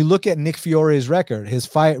when you look at Nick Fiore's record, his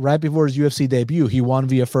fight right before his UFC debut, he won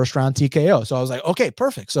via first round TKO. So I was like, okay,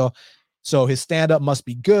 perfect. So his stand up must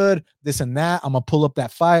be good, this and that. I'm going to pull up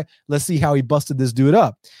that fight. Let's see how he busted this dude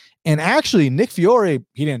up. And actually, Nick Fiore,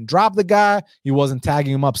 he didn't drop the guy. He wasn't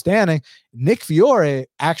tagging him up standing. Nick Fiore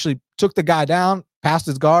actually took the guy down, passed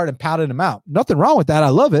his guard, and pouted him out. Nothing wrong with that. I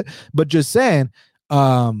love it. But just saying,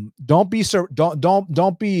 don't be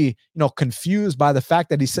confused by the fact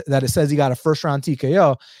that that it says he got a first round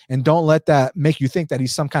TKO, and don't let that make you think that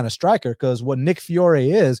he's some kind of striker. Because what Nick Fiore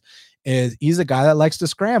is he's a guy that likes to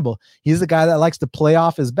scramble. He's a guy that likes to play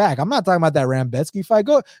off his back. I'm not talking about that Rambetsky fight.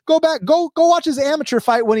 Go watch his amateur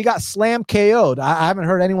fight when he got slam KO'd. I haven't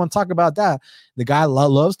heard anyone talk about that. The guy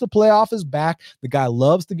loves to play off his back. The guy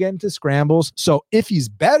loves to get into scrambles. So if he's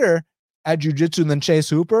better at jiu-jitsu than Chase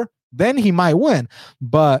Hooper, then he might win.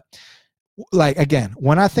 But like, again,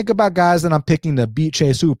 when I think about guys that I'm picking to beat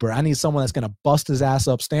Chase Hooper, I need someone that's going to bust his ass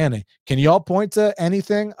up standing. Can y'all point to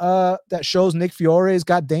anything that shows Nick Fiore's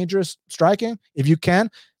got dangerous striking? If you can,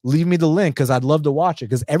 leave me the link because I'd love to watch it,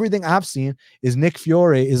 because everything I've seen is Nick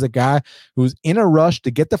Fiore is a guy who's in a rush to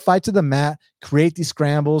get the fight to the mat, create these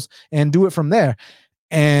scrambles, and do it from there.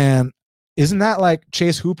 And isn't that like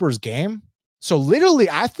Chase Hooper's game? So literally,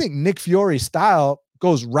 I think Nick Fiore's style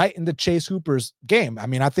goes right into Chase Hooper's game. I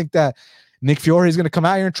mean, I think that Nick Fiore is going to come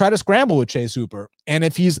out here and try to scramble with Chase Hooper. And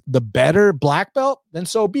if he's the better black belt, then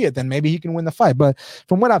so be it. Then maybe he can win the fight. But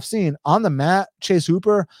from what I've seen on the mat, Chase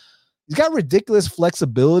Hooper, he's got ridiculous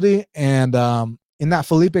flexibility. And in that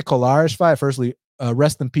Felipe Colares fight, firstly,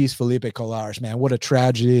 rest in peace, Felipe Colares, man. What a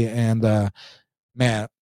tragedy. And man,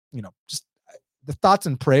 just the thoughts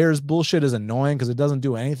and prayers bullshit is annoying because it doesn't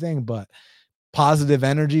do anything, but positive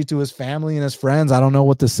energy to his family and his friends. I don't know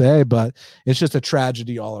what to say, but it's just a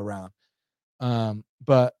tragedy all around.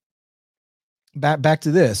 But back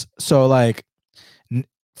to this. So like,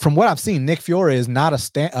 from what I've seen, Nick Fiore is not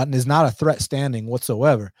a threat standing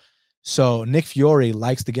whatsoever. So Nick Fiore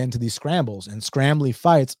likes to get into these scrambles, and scrambly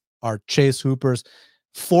fights are Chase Hooper's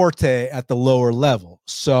forte at the lower level.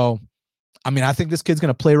 So, I mean, I think this kid's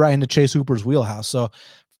going to play right into Chase Hooper's wheelhouse. So,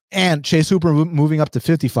 and Chase Hooper moving up to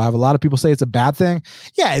 55. A lot of people say it's a bad thing.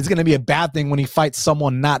 Yeah, it's going to be a bad thing when he fights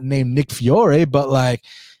someone not named Nick Fiore, but like,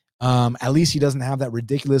 at least he doesn't have that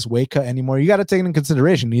ridiculous weight cut anymore. You got to take it into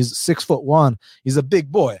consideration. He's 6'1". He's a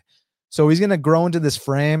big boy. So he's going to grow into this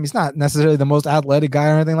frame. He's not necessarily the most athletic guy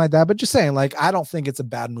or anything like that, but just saying, like, I don't think it's a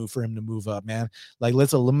bad move for him to move up, man. Like,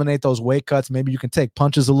 let's eliminate those weight cuts. Maybe you can take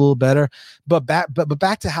punches a little better, but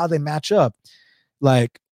back to how they match up.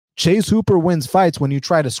 Like, Chase Hooper wins fights when you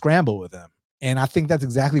try to scramble with him. And I think that's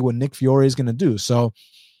exactly what Nick Fiore is going to do. So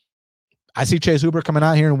I see Chase Hooper coming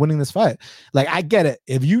out here and winning this fight. Like, I get it.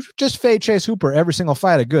 If you just fade Chase Hooper every single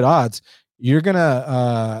fight at good odds, you're going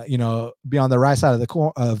to, be on the right side of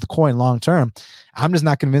the coin long term. I'm just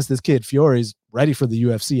not convinced this kid Fiore's ready for the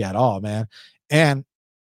UFC at all, man. And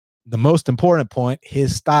the most important point,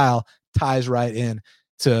 his style ties right in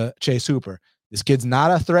to Chase Hooper. This kid's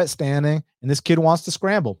not a threat standing, and this kid wants to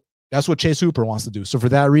scramble. That's what Chase Hooper wants to do. So for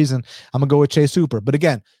that reason, I'm going to go with Chase Hooper. But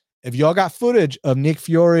again, if y'all got footage of Nick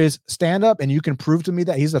Fiore's stand-up and you can prove to me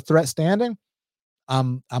that he's a threat standing,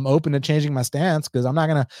 I'm open to changing my stance, because I'm not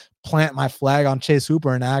going to plant my flag on Chase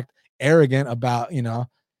Hooper and act arrogant about, a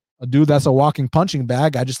dude that's a walking punching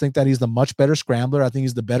bag. I just think that he's the much better scrambler. I think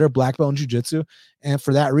he's the better black belt in jiu-jitsu. And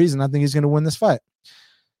for that reason, I think he's going to win this fight.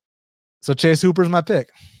 So Chase Hooper's my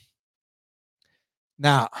pick.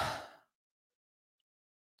 Now,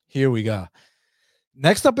 here we go.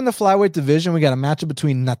 Next up in the flyweight division, we got a matchup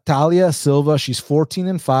between Natalia Silva. She's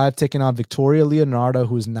 14-5, taking on Victoria Leonardo,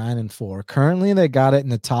 who is 9-4. Currently, they got it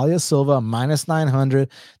Natalia Silva minus 900.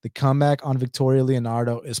 The comeback on Victoria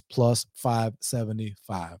Leonardo is plus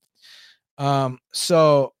 575.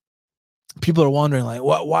 So people are wondering, like,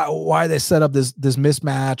 why they set up this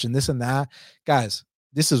mismatch and this and that. Guys,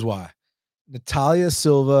 this is why. Natalia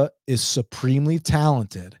Silva is supremely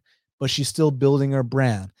talented, but she's still building her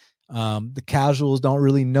brand. The casuals don't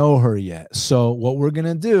really know her yet. So what we're going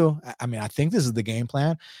to do, I mean, I think this is the game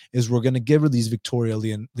plan, is we're going to give her these Victoria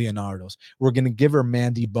Leonardos. We're going to give her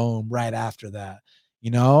Mandy Bohm right after that,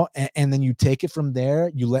 and then you take it from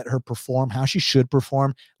there. You let her perform how she should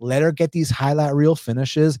perform. Let her get these highlight reel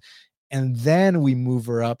finishes. And then we move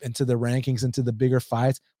her up into the rankings, into the bigger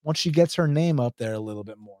fights once she gets her name up there a little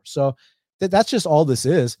bit more. So that's just all this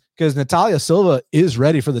is, because Natalia Silva is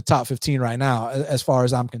ready for the top 15 right now, as far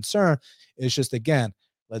as I'm concerned. It's just, again,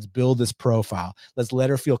 let's build this profile. Let's let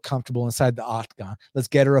her feel comfortable inside the octagon. Let's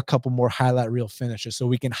get her a couple more highlight reel finishes so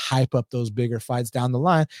we can hype up those bigger fights down the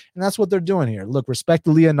line. And that's what they're doing here. Look, respect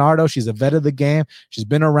to Leonardo. She's a vet of the game. She's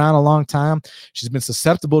been around a long time. She's been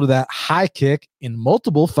susceptible to that high kick in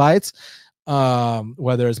multiple fights,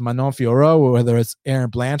 whether it's Manon Fiorot or whether it's Erin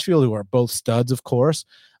Blanchfield, who are both studs, of course.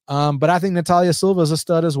 But I think Natalia Silva is a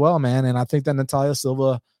stud as well, man. And I think that Natalia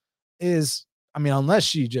Silva is, I mean, unless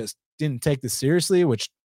she just didn't take this seriously, which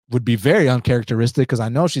would be very uncharacteristic, because I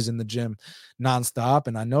know she's in the gym nonstop,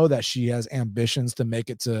 and I know that she has ambitions to make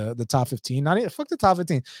it to the top 15. Not even, fuck the top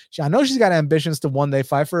 15. I know she's got ambitions to one day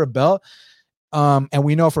fight for a belt. And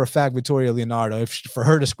we know for a fact, Victoria Leonardo, for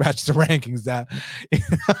her to scratch the rankings, that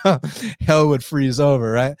hell would freeze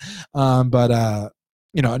over, right? But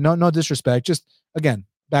no disrespect. Just, again,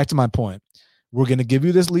 back to my point. We're going to give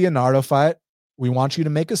you this Leonardo fight. We want you to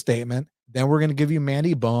make a statement. Then we're going to give you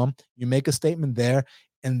Mandy Bohm. You make a statement there,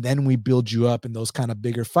 and then we build you up in those kind of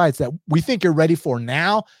bigger fights that we think you're ready for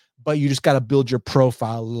now, but you just got to build your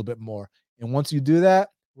profile a little bit more. And once you do that,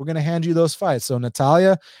 we're going to hand you those fights. So,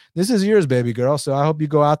 Natalia, this is yours, baby girl. So I hope you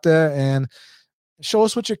go out there and show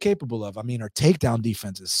us what you're capable of. I mean, her takedown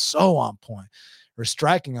defense is so on point. Her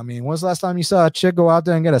striking, I mean, when's the last time you saw a chick go out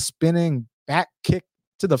there and get a spinning back kick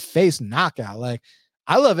to the face knockout? Like,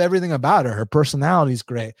 I love everything about her. Her personality is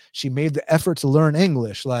great. She made the effort to learn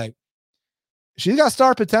English. Like, she's got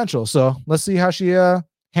star potential. So let's see how she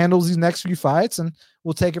handles these next few fights, and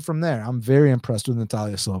we'll take it from there. I'm very impressed with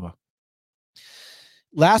Natalia Silva.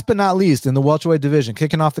 Last but not least, in the welterweight division,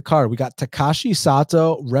 kicking off the card, we got Takashi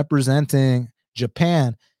Sato representing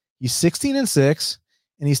Japan. He's 16-6,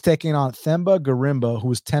 and he's taking on Themba Gorimbo,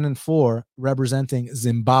 who's 10-4, representing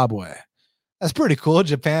Zimbabwe. That's pretty cool.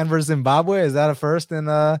 Japan versus Zimbabwe. Is that a first in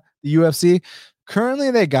the UFC?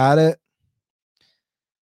 Currently, they got it.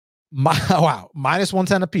 Wow. Minus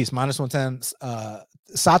 110 apiece. Minus 110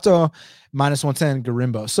 Sato, minus 110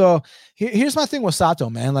 Gorimbo. So here's my thing with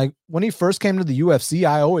Sato, man. Like, when he first came to the UFC,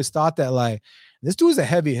 I always thought that, like, this dude is a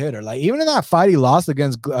heavy hitter. Like, even in that fight he lost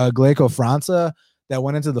against Glaico França that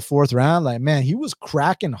went into the fourth round, like, man, he was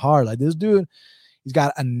cracking hard. Like, this dude, he's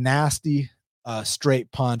got a nasty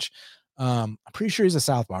straight punch. I'm pretty sure he's a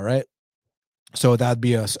southpaw, right? So that'd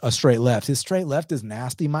be a straight left. His straight left is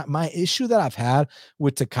nasty. My issue that I've had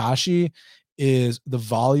with Takashi is the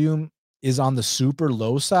volume is on the super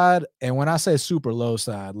low side. And when I say super low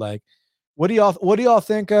side, like, what do y'all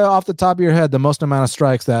think off the top of your head, the most amount of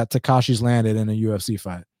strikes that Takashi's landed in a UFC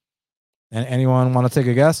fight? And anyone want to take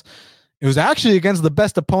a guess? It was actually against the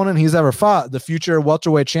best opponent he's ever fought, the future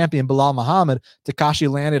welterweight champion, Bilal Muhammad. Takashi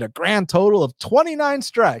landed a grand total of 29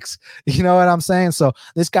 strikes. You know what I'm saying? So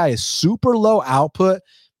this guy is super low output,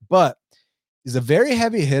 but he's a very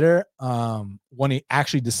heavy hitter when he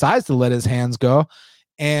actually decides to let his hands go.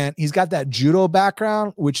 And he's got that judo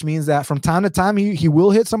background, which means that from time to time, he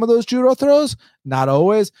will hit some of those judo throws. Not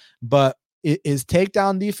always, but his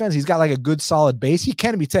takedown defense, he's got like a good solid base. He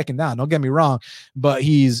can be taken down, don't get me wrong, but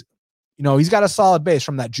he's got a solid base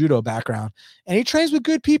from that judo background, and he trains with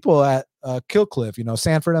good people at Killcliff,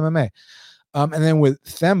 Sanford MMA. And then with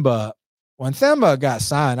Themba, when Themba got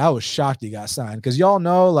signed, I was shocked he got signed, because y'all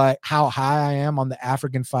know, like, how high I am on the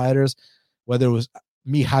African fighters, whether it was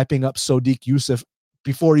me hyping up Sodiq Yusuff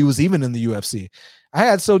before he was even in the UFC. I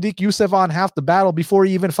had Sodiq Yusuff on Half the Battle before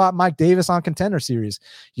he even fought Mike Davis on Contender Series.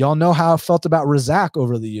 Y'all know how I felt about Razak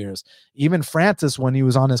over the years, even Francis when he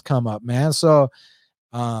was on his come up, man. So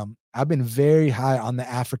I've been very high on the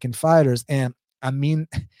African fighters. And I mean,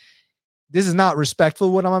 this is not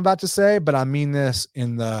respectful what I'm about to say, but I mean this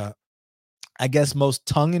in the, I guess, most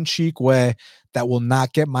tongue-in-cheek way that will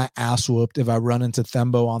not get my ass whooped if I run into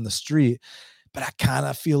Themba on the street. But I kind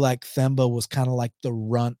of feel like Themba was kind of like the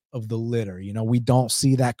runt of the litter. We don't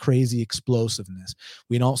see that crazy explosiveness.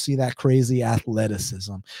 We don't see that crazy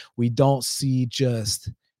athleticism. We don't see just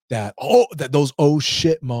those oh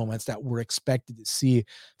shit moments that we're expected to see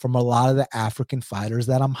from a lot of the African fighters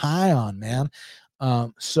that I'm high on, man.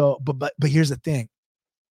 But here's the thing.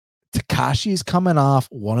 Takashi's coming off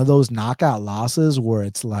one of those knockout losses where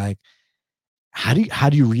it's like, how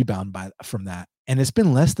do you rebound from that? And it's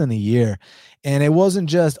been less than a year. And it wasn't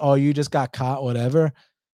just, oh, you just got caught, whatever.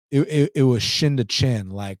 It was shin to chin.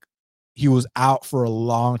 Like, he was out for a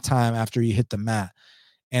long time after he hit the mat.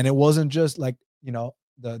 And it wasn't just like,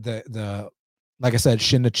 the like I said,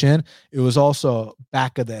 shin to chin. It was also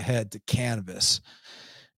back of the head to canvas.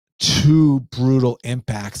 two brutal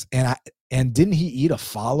impacts. And didn't he eat a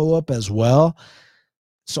follow-up as well?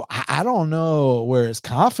 So I don't know where his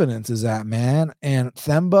confidence is at, man. And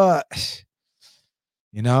Themba,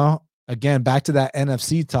 again, back to that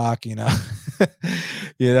NFC talk, him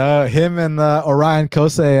and Orion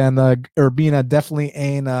Kosei and Urbina definitely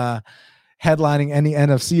ain't headlining any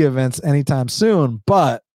NFC events anytime soon.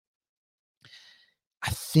 But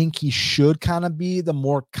I think he should kind of be the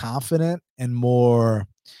more confident and more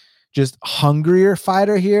just hungrier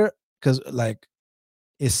fighter here. Because,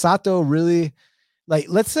 is Sato really...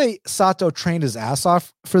 let's say Sato trained his ass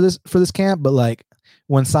off for this camp, but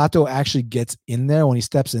when Sato actually gets in there, when he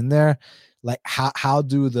steps in there, how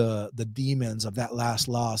do the demons of that last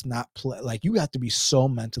loss not play? You have to be so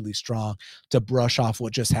mentally strong to brush off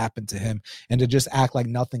what just happened to him and to just act like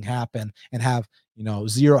nothing happened and have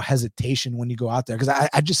zero hesitation when you go out there. Because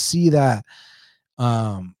I just see that,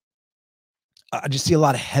 I just see a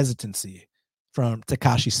lot of hesitancy from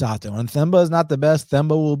Takashi Sato. And Themba is not the best.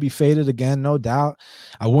 Themba will be faded again, no doubt.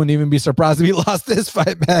 I wouldn't even be surprised if he lost this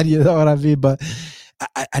fight, man. You know what I mean? But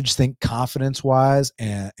I just think confidence-wise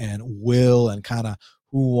and will and kind of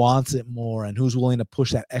who wants it more and who's willing to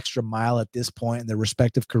push that extra mile at this point in their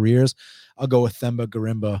respective careers, I'll go with Themba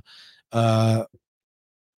Gorimba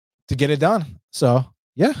to get it done. So,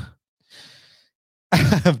 yeah.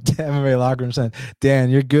 MMA Locker Room saying, Dan,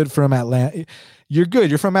 you're good from Atlanta. You're good.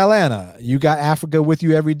 You're from Atlanta. You got Africa with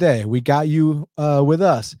you every day. We got you with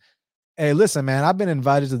us. Hey, listen, man, I've been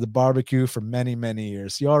invited to the barbecue for many, many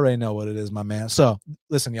years. You already know what it is, my man. So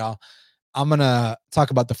listen, y'all, I'm going to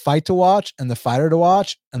talk about the fight to watch and the fighter to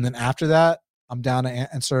watch. And then after that, I'm down to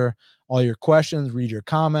answer all your questions, read your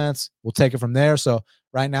comments. We'll take it from there. So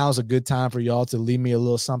right now is a good time for y'all to leave me a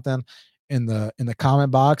little something in the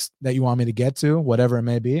comment box that you want me to get to, whatever it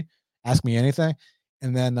may be. Ask me anything.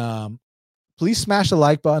 And then please smash the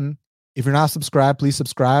like button. If you're not subscribed, please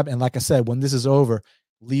subscribe. And like I said, when this is over,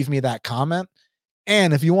 leave me that comment.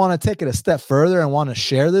 And if you want to take it a step further and want to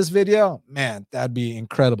share this video, man, that'd be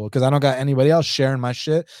incredible because I don't got anybody else sharing my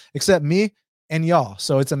shit except me and y'all.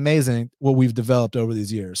 So it's amazing what we've developed over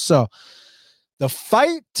these years. So the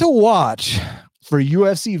fight to watch for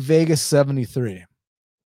UFC Vegas 73.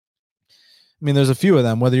 I mean, there's a few of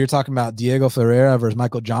them, whether you're talking about Diego Ferreira versus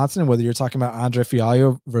Michael Johnson, whether you're talking about Andre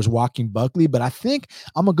Fialho versus Joaquin Buckley, but I think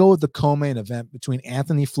I'm going to go with the co-main event between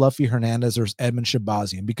Anthony Fluffy Hernandez versus Edmund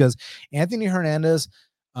Shabazian, because Anthony Hernandez,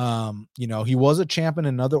 he was a champion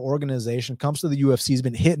in another organization, comes to the UFC, he's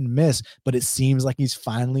been hit and miss, but it seems like he's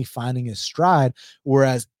finally finding his stride.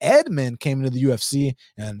 Whereas Edmund came into the UFC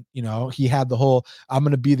and, he had the whole, I'm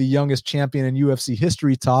going to be the youngest champion in UFC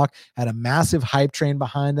history talk, had a massive hype train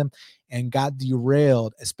behind him and got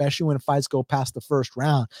derailed, especially when fights go past the first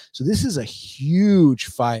round. So this is a huge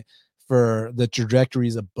fight for the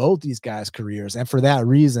trajectories of both these guys' careers. And for that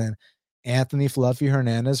reason, Anthony Fluffy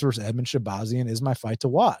Hernandez versus Edmund Shabazian is my fight to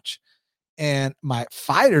watch. And my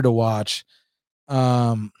fighter to watch,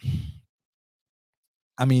 Natalia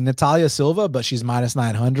Silva, but she's minus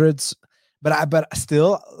 900s. But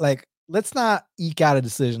still, let's not eke out a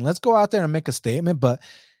decision. Let's go out there and make a statement. But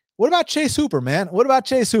what about Chase Hooper, man?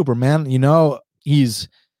 He's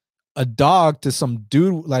a dog to some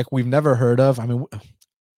dude like we've never heard of. I mean,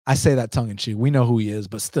 I say that tongue in cheek. We know who he is,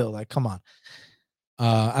 but still, come on.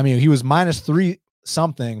 He was minus 3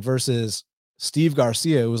 something versus Steve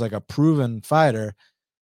Garcia, who was a proven fighter,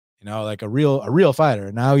 a real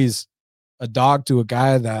fighter. Now he's a dog to a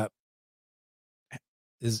guy that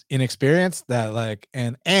is inexperienced, that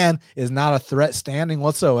and is not a threat standing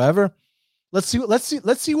whatsoever. Let's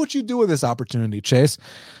see what you do with this opportunity, Chase.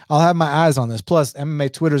 I'll have my eyes on this. Plus,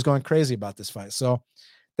 MMA Twitter is going crazy about this fight. So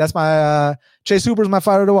that's my Chase Hooper's my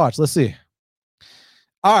fighter to watch. Let's see.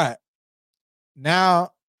 All right. Now,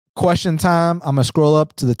 question time. I'm going to scroll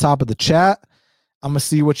up to the top of the chat. I'm going to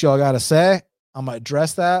see what y'all got to say. I'm going to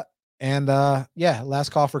address that. And last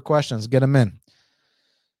call for questions. Get them in.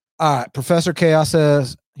 All right. Professor Chaos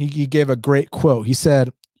says, he gave a great quote. He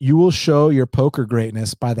said, "You will show your poker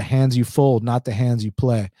greatness by the hands you fold, not the hands you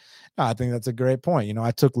play." I think that's a great point.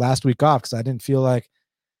 I took last week off because I didn't feel like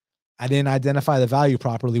I didn't identify the value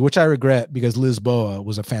properly, which I regret because Lisboa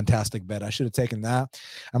was a fantastic bet. I should have taken that.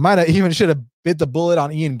 I might have even should have bit the bullet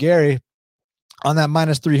on Ian Gary on that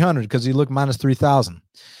minus 300 because he looked minus 3,000.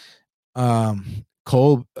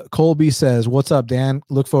 Colby says, "What's up, Dan?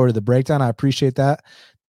 Look forward to the breakdown. I appreciate that."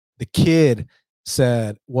 The kid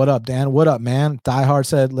said, "What up, Dan? What up, man?" Die Hard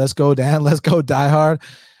said, "Let's go, Dan. Let's go, Die Hard.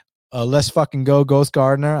 Let's fucking go, Ghost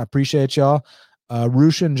Gardner." I appreciate y'all.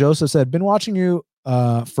 Rushin Joseph said, "Been watching you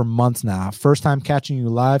for months now. First time catching you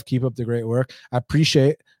live. Keep up the great work." I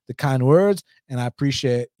appreciate the kind words, and I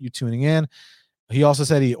appreciate you tuning in. He also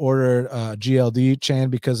said he ordered a GLD chain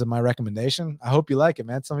because of my recommendation. I hope you like it,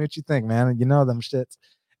 man. Tell me what you think, man. You know them shits,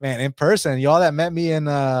 man. In person, y'all that met me in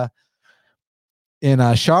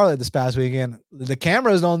Charlotte this past weekend, the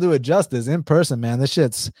cameras don't do it justice. In person, man, this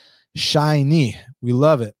shit's shiny. We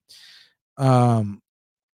love it. So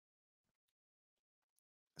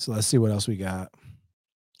let's see what else we got.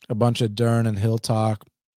 A bunch of Dern and Hill talk.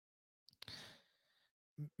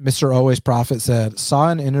 Mr. Always Prophet said, saw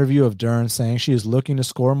an interview of Dern saying she is looking to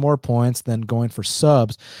score more points than going for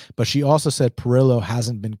subs, but she also said Perillo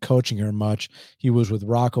hasn't been coaching her much. He was with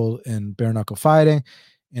Rockle in bare knuckle fighting,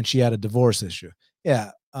 and she had a divorce issue. Yeah,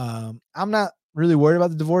 I'm not really worried about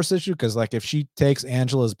the divorce issue because, like, if she takes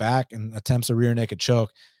Angela's back and attempts a rear naked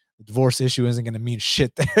choke, the divorce issue isn't going to mean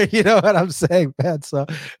shit there. You know what I'm saying, man? So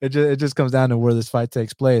it just comes down to where this fight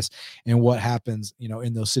takes place and what happens, you know,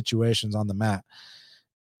 in those situations on the mat.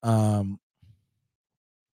 My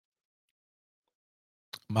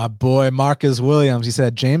boy Marcus Williams, he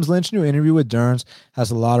said James Lynch's new interview with Derns has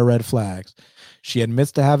a lot of red flags. She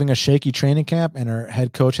admits to having a shaky training camp and her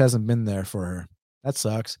head coach hasn't been there for her. That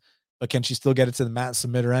sucks. But can she still get it to the mat and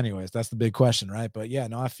submit her anyways? That's the big question, right? But yeah,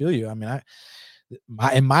 no, I feel you. I mean,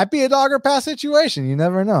 it might be a dog or pass situation. You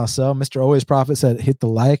never know. So Mr. Always Prophet said, hit the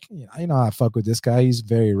like. You know how I fuck with this guy. He's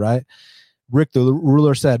very right. Rick the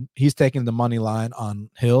Ruler said he's taking the money line on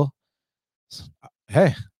Hill.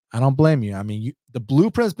 Hey, I don't blame you. I mean, the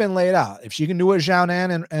blueprint's been laid out. If she can do what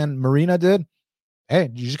Xiaonan and Marina did, hey,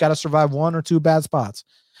 you just got to survive one or two bad spots.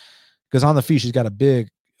 Because on the feet, she's got a big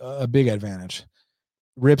advantage.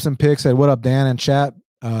 Rips and Picks said, what up, Dan and chat?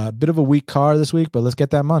 Bit of a weak car this week, but let's get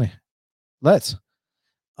that money. Let's.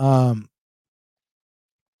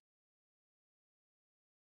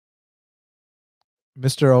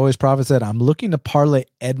 Mr. Always Prophet said, I'm looking to parlay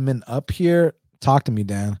Edmund up here. Talk to me,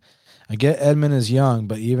 Dan. I get Edmund is young,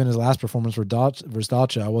 but even his last performance versus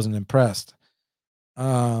Dalcha, I wasn't impressed.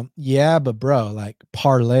 Yeah, but bro, like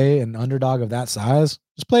parlay an underdog of that size,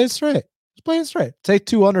 just play it straight. Just play it straight. Take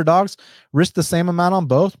two underdogs, risk the same amount on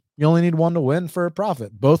both. You only need one to win for a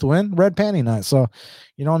profit. Both win, red panty night. So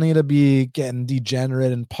you don't need to be getting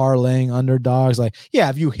degenerate and parlaying underdogs. Like, yeah,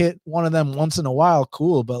 if you hit one of them once in a while,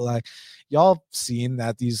 cool. But like, y'all seen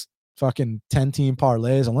that these fucking 10-team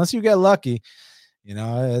parlays, unless you get lucky, you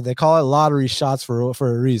know, they call it lottery shots for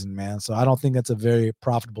a reason, man. So I don't think that's a very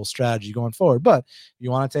profitable strategy going forward. But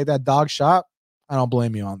you want to take that dog shot, I don't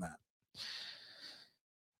blame you on that.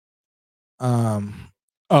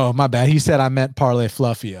 Oh, my bad. He said I meant parlay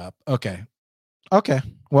Fluffy up. Okay.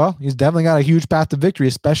 Well, he's definitely got a huge path to victory,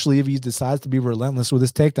 especially if he decides to be relentless with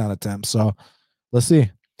his takedown attempts. So let's see.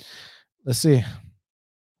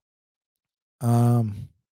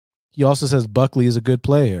 He also says Buckley is a good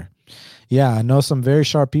player. Yeah, I know some very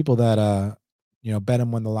sharp people that bet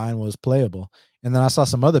him when the line was playable. And then I saw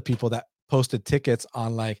some other people that posted tickets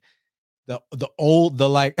on like the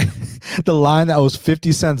like the line that was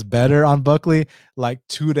 50 cents better on Buckley like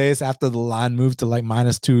 2 days after the line moved to like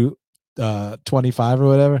minus 225 or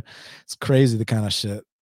whatever. It's crazy the kind of shit.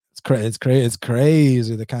 It's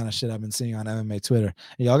crazy the kind of shit I've been seeing on MMA Twitter.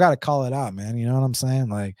 And y'all got to call it out, man. You know what I'm saying?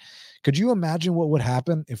 Like, could you imagine what would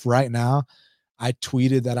happen if right now I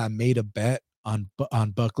tweeted that I made a bet on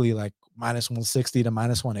Buckley like minus 160 to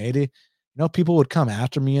minus 180? You know, people would come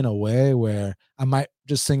after me in a way where I might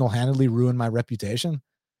just single-handedly ruin my reputation.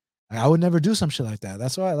 I would never do some shit like that.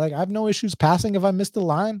 That's why, like, I have no issues passing if I miss the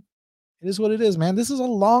line. It is what it is, man. This is a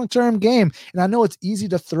long-term game, and I know it's easy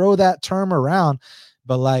to throw that term around,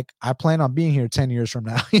 but like, I plan on being here 10 years from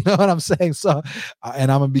now. You know what I'm saying? So, and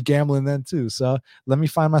I'm gonna be gambling then too. So let me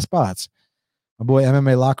find my spots. My boy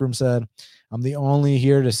MMA Locker Room said, I'm the only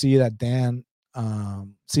here to see that Dan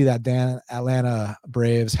Atlanta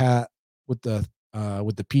Braves hat with the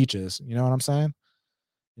peaches. You know what I'm saying?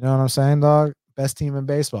 You know what I'm saying, dog? Best team in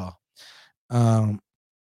baseball.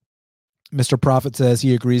 Mr. Prophet says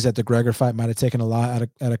he agrees that the Gregor fight might have taken a lot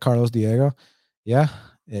out of Carlos Diego. Yeah,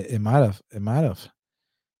 it might have. It might have.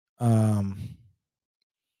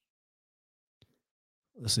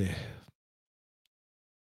 Let's see.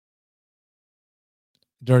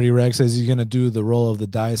 Dirty Reg says he's gonna do the roll of the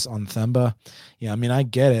dice on Themba. Yeah, I mean, I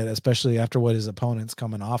get it, especially after what his opponent's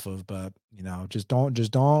coming off of. But you know, just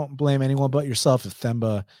don't blame anyone but yourself if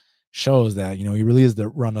Themba shows that, you know, he really is the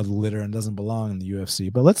run of the litter and doesn't belong in the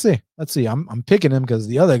UFC. But let's see. I'm picking him because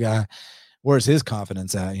the other guy, where's his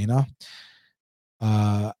confidence at? You know.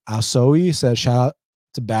 Alsoi says shout out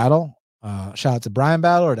to Battle. Shout out to Brian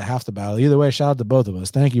Battle or to Half the Battle. Either way, shout out to both of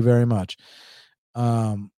us. Thank you very much.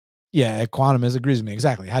 Yeah, Quantum agrees with me.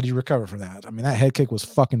 Exactly. How do you recover from that? I mean, that head kick was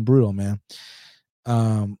fucking brutal, man.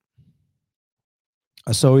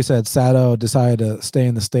 So he said Sato decided to stay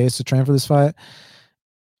in the States to train for this fight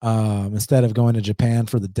instead of going to Japan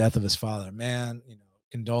for the death of his father. Man,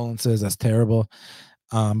 condolences. That's terrible.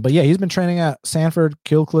 But yeah, he's been training at Sanford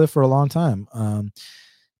Killcliff for a long time.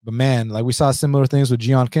 But man, like we saw similar things with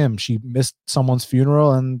Jeon Kim. She missed someone's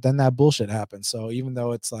funeral and then that bullshit happened. So even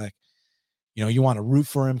though it's like, you want to root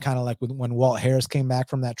for him, kind of like when Walt Harris came back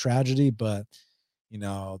from that tragedy, but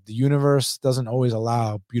the universe doesn't always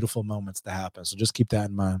allow beautiful moments to happen. So just keep that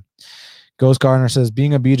in mind. Ghost Gardner says,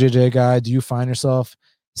 being a BJJ guy, do you find yourself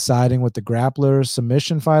siding with the grapplers,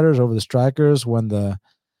 submission fighters over the strikers when the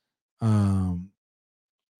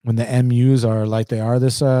MUs are like they are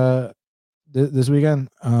this weekend?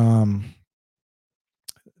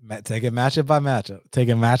 Take it matchup by matchup. Take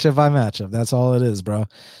it matchup by matchup. That's all it is, bro.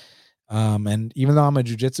 And even though I'm a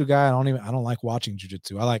jiu-jitsu guy, I don't like watching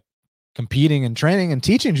jiu-jitsu. I like competing and training and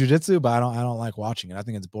teaching jiu-jitsu, but I don't like watching it. I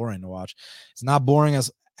think it's boring to watch. It's not boring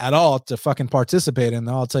at all to fucking participate in.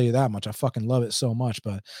 I'll tell you that much. I fucking love it so much,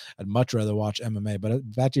 but I'd much rather watch MMA.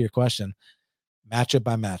 But back to your question, matchup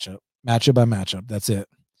by matchup. That's it.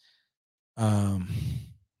 MMA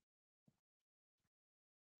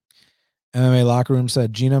Locker Room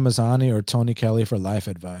said Gina Mazzani or Tony Kelly for life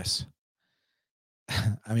advice.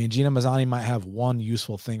 I mean, Gina Mazzani might have one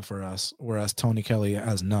useful thing for us, whereas Tony Kelly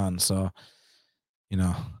has none. So,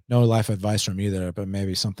 no life advice from either, but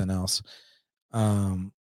maybe something else.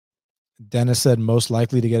 Dennis said most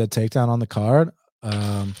likely to get a takedown on the card.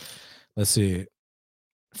 Let's see.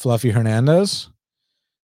 Fluffy Hernandez.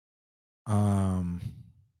 I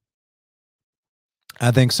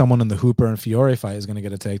think someone in the Hooper and Fiore fight is going to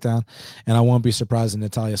get a takedown, and I won't be surprised if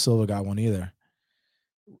Natalia Silva got one either.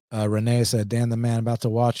 Renee said, Dan the man, about to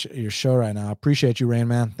watch your show right now. Appreciate you, Rain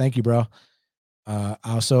Man. Thank you, bro.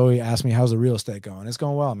 Also, he asked me, how's the real estate going? It's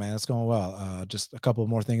going well, man. It's going well. Just a couple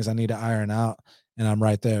more things I need to iron out, and I'm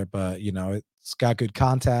right there. But, it's got good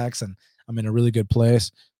contacts, and I'm in a really good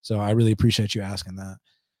place. So I really appreciate you asking that.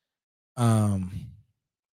 My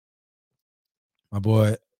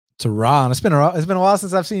boy, Tehran. It's been a while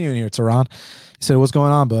since I've seen you in here, Tehran. He said, what's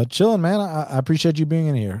going on, bud? Chilling, man. I appreciate you being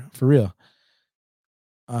in here, for real.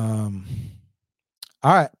 All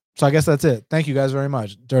right. So I guess that's it. Thank you guys very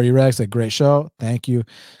much. Dirty Rex said, great show. Thank you.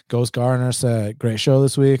 Ghost Gardner said, great show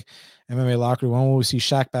this week. MMA Locker, when will we see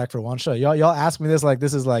Shaq back for one show? Y'all ask me this like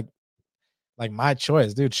this is like my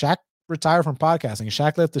choice. Dude, Shaq retired from podcasting.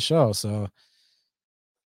 Shaq left the show. So,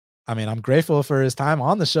 I mean, I'm grateful for his time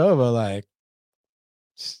on the show, but like,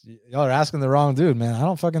 y'all are asking the wrong dude, man. I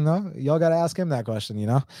don't fucking know. Y'all got to ask him that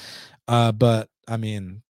question, But, I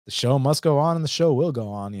mean, the show must go on and the show will go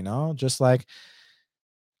on, just like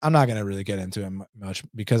I'm not going to really get into it much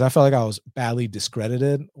because I felt like I was badly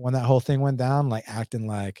discredited when that whole thing went down, like acting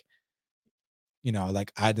like,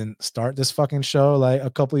 like I didn't start this fucking show like a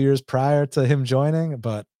couple of years prior to him joining,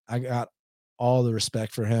 but I got all the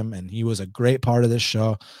respect for him and he was a great part of this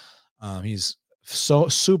show. He's so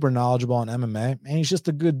super knowledgeable on MMA and he's just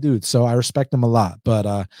a good dude. So I respect him a lot,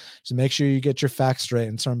 but just make sure you get your facts straight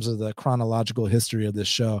in terms of the chronological history of this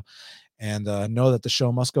show. And know that the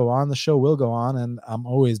show must go on. The show will go on, and I'm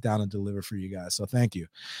always down to deliver for you guys. So thank you.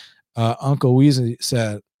 Uncle Weezy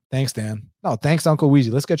said, thanks, Dan. No, thanks, Uncle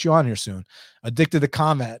Weezy. Let's get you on here soon. Addicted to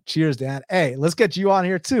Combat. Cheers, Dan. Hey, let's get you on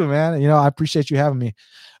here too, man. I appreciate you having me,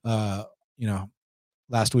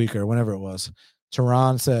 last week or whenever it was.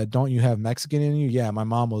 Tehran said, don't you have Mexican in you? Yeah, my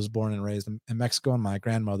mom was born and raised in Mexico, and my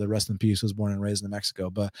grandmother, rest in peace, was born and raised in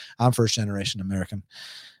Mexico, but I'm first generation American.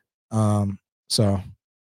 So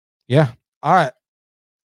yeah. All right.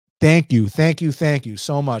 Thank you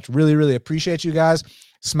so much. Really, really appreciate you guys.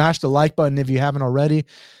 Smash the like button if you haven't already.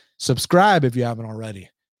 Subscribe if you haven't already.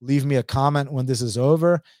 Leave me a comment when this is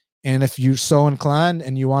over. And if you're so inclined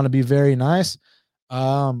and you want to be very nice,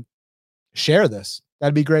 share this.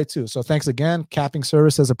 That'd be great too. So thanks again. Capping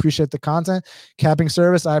Service says, appreciate the content. Capping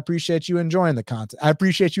Service, I appreciate you enjoying the content. I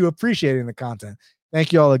appreciate you appreciating the content.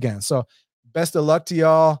 Thank you all again. So best of luck to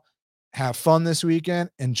y'all. Have fun this weekend.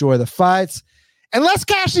 Enjoy the fights. And let's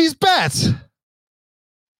cash these bets.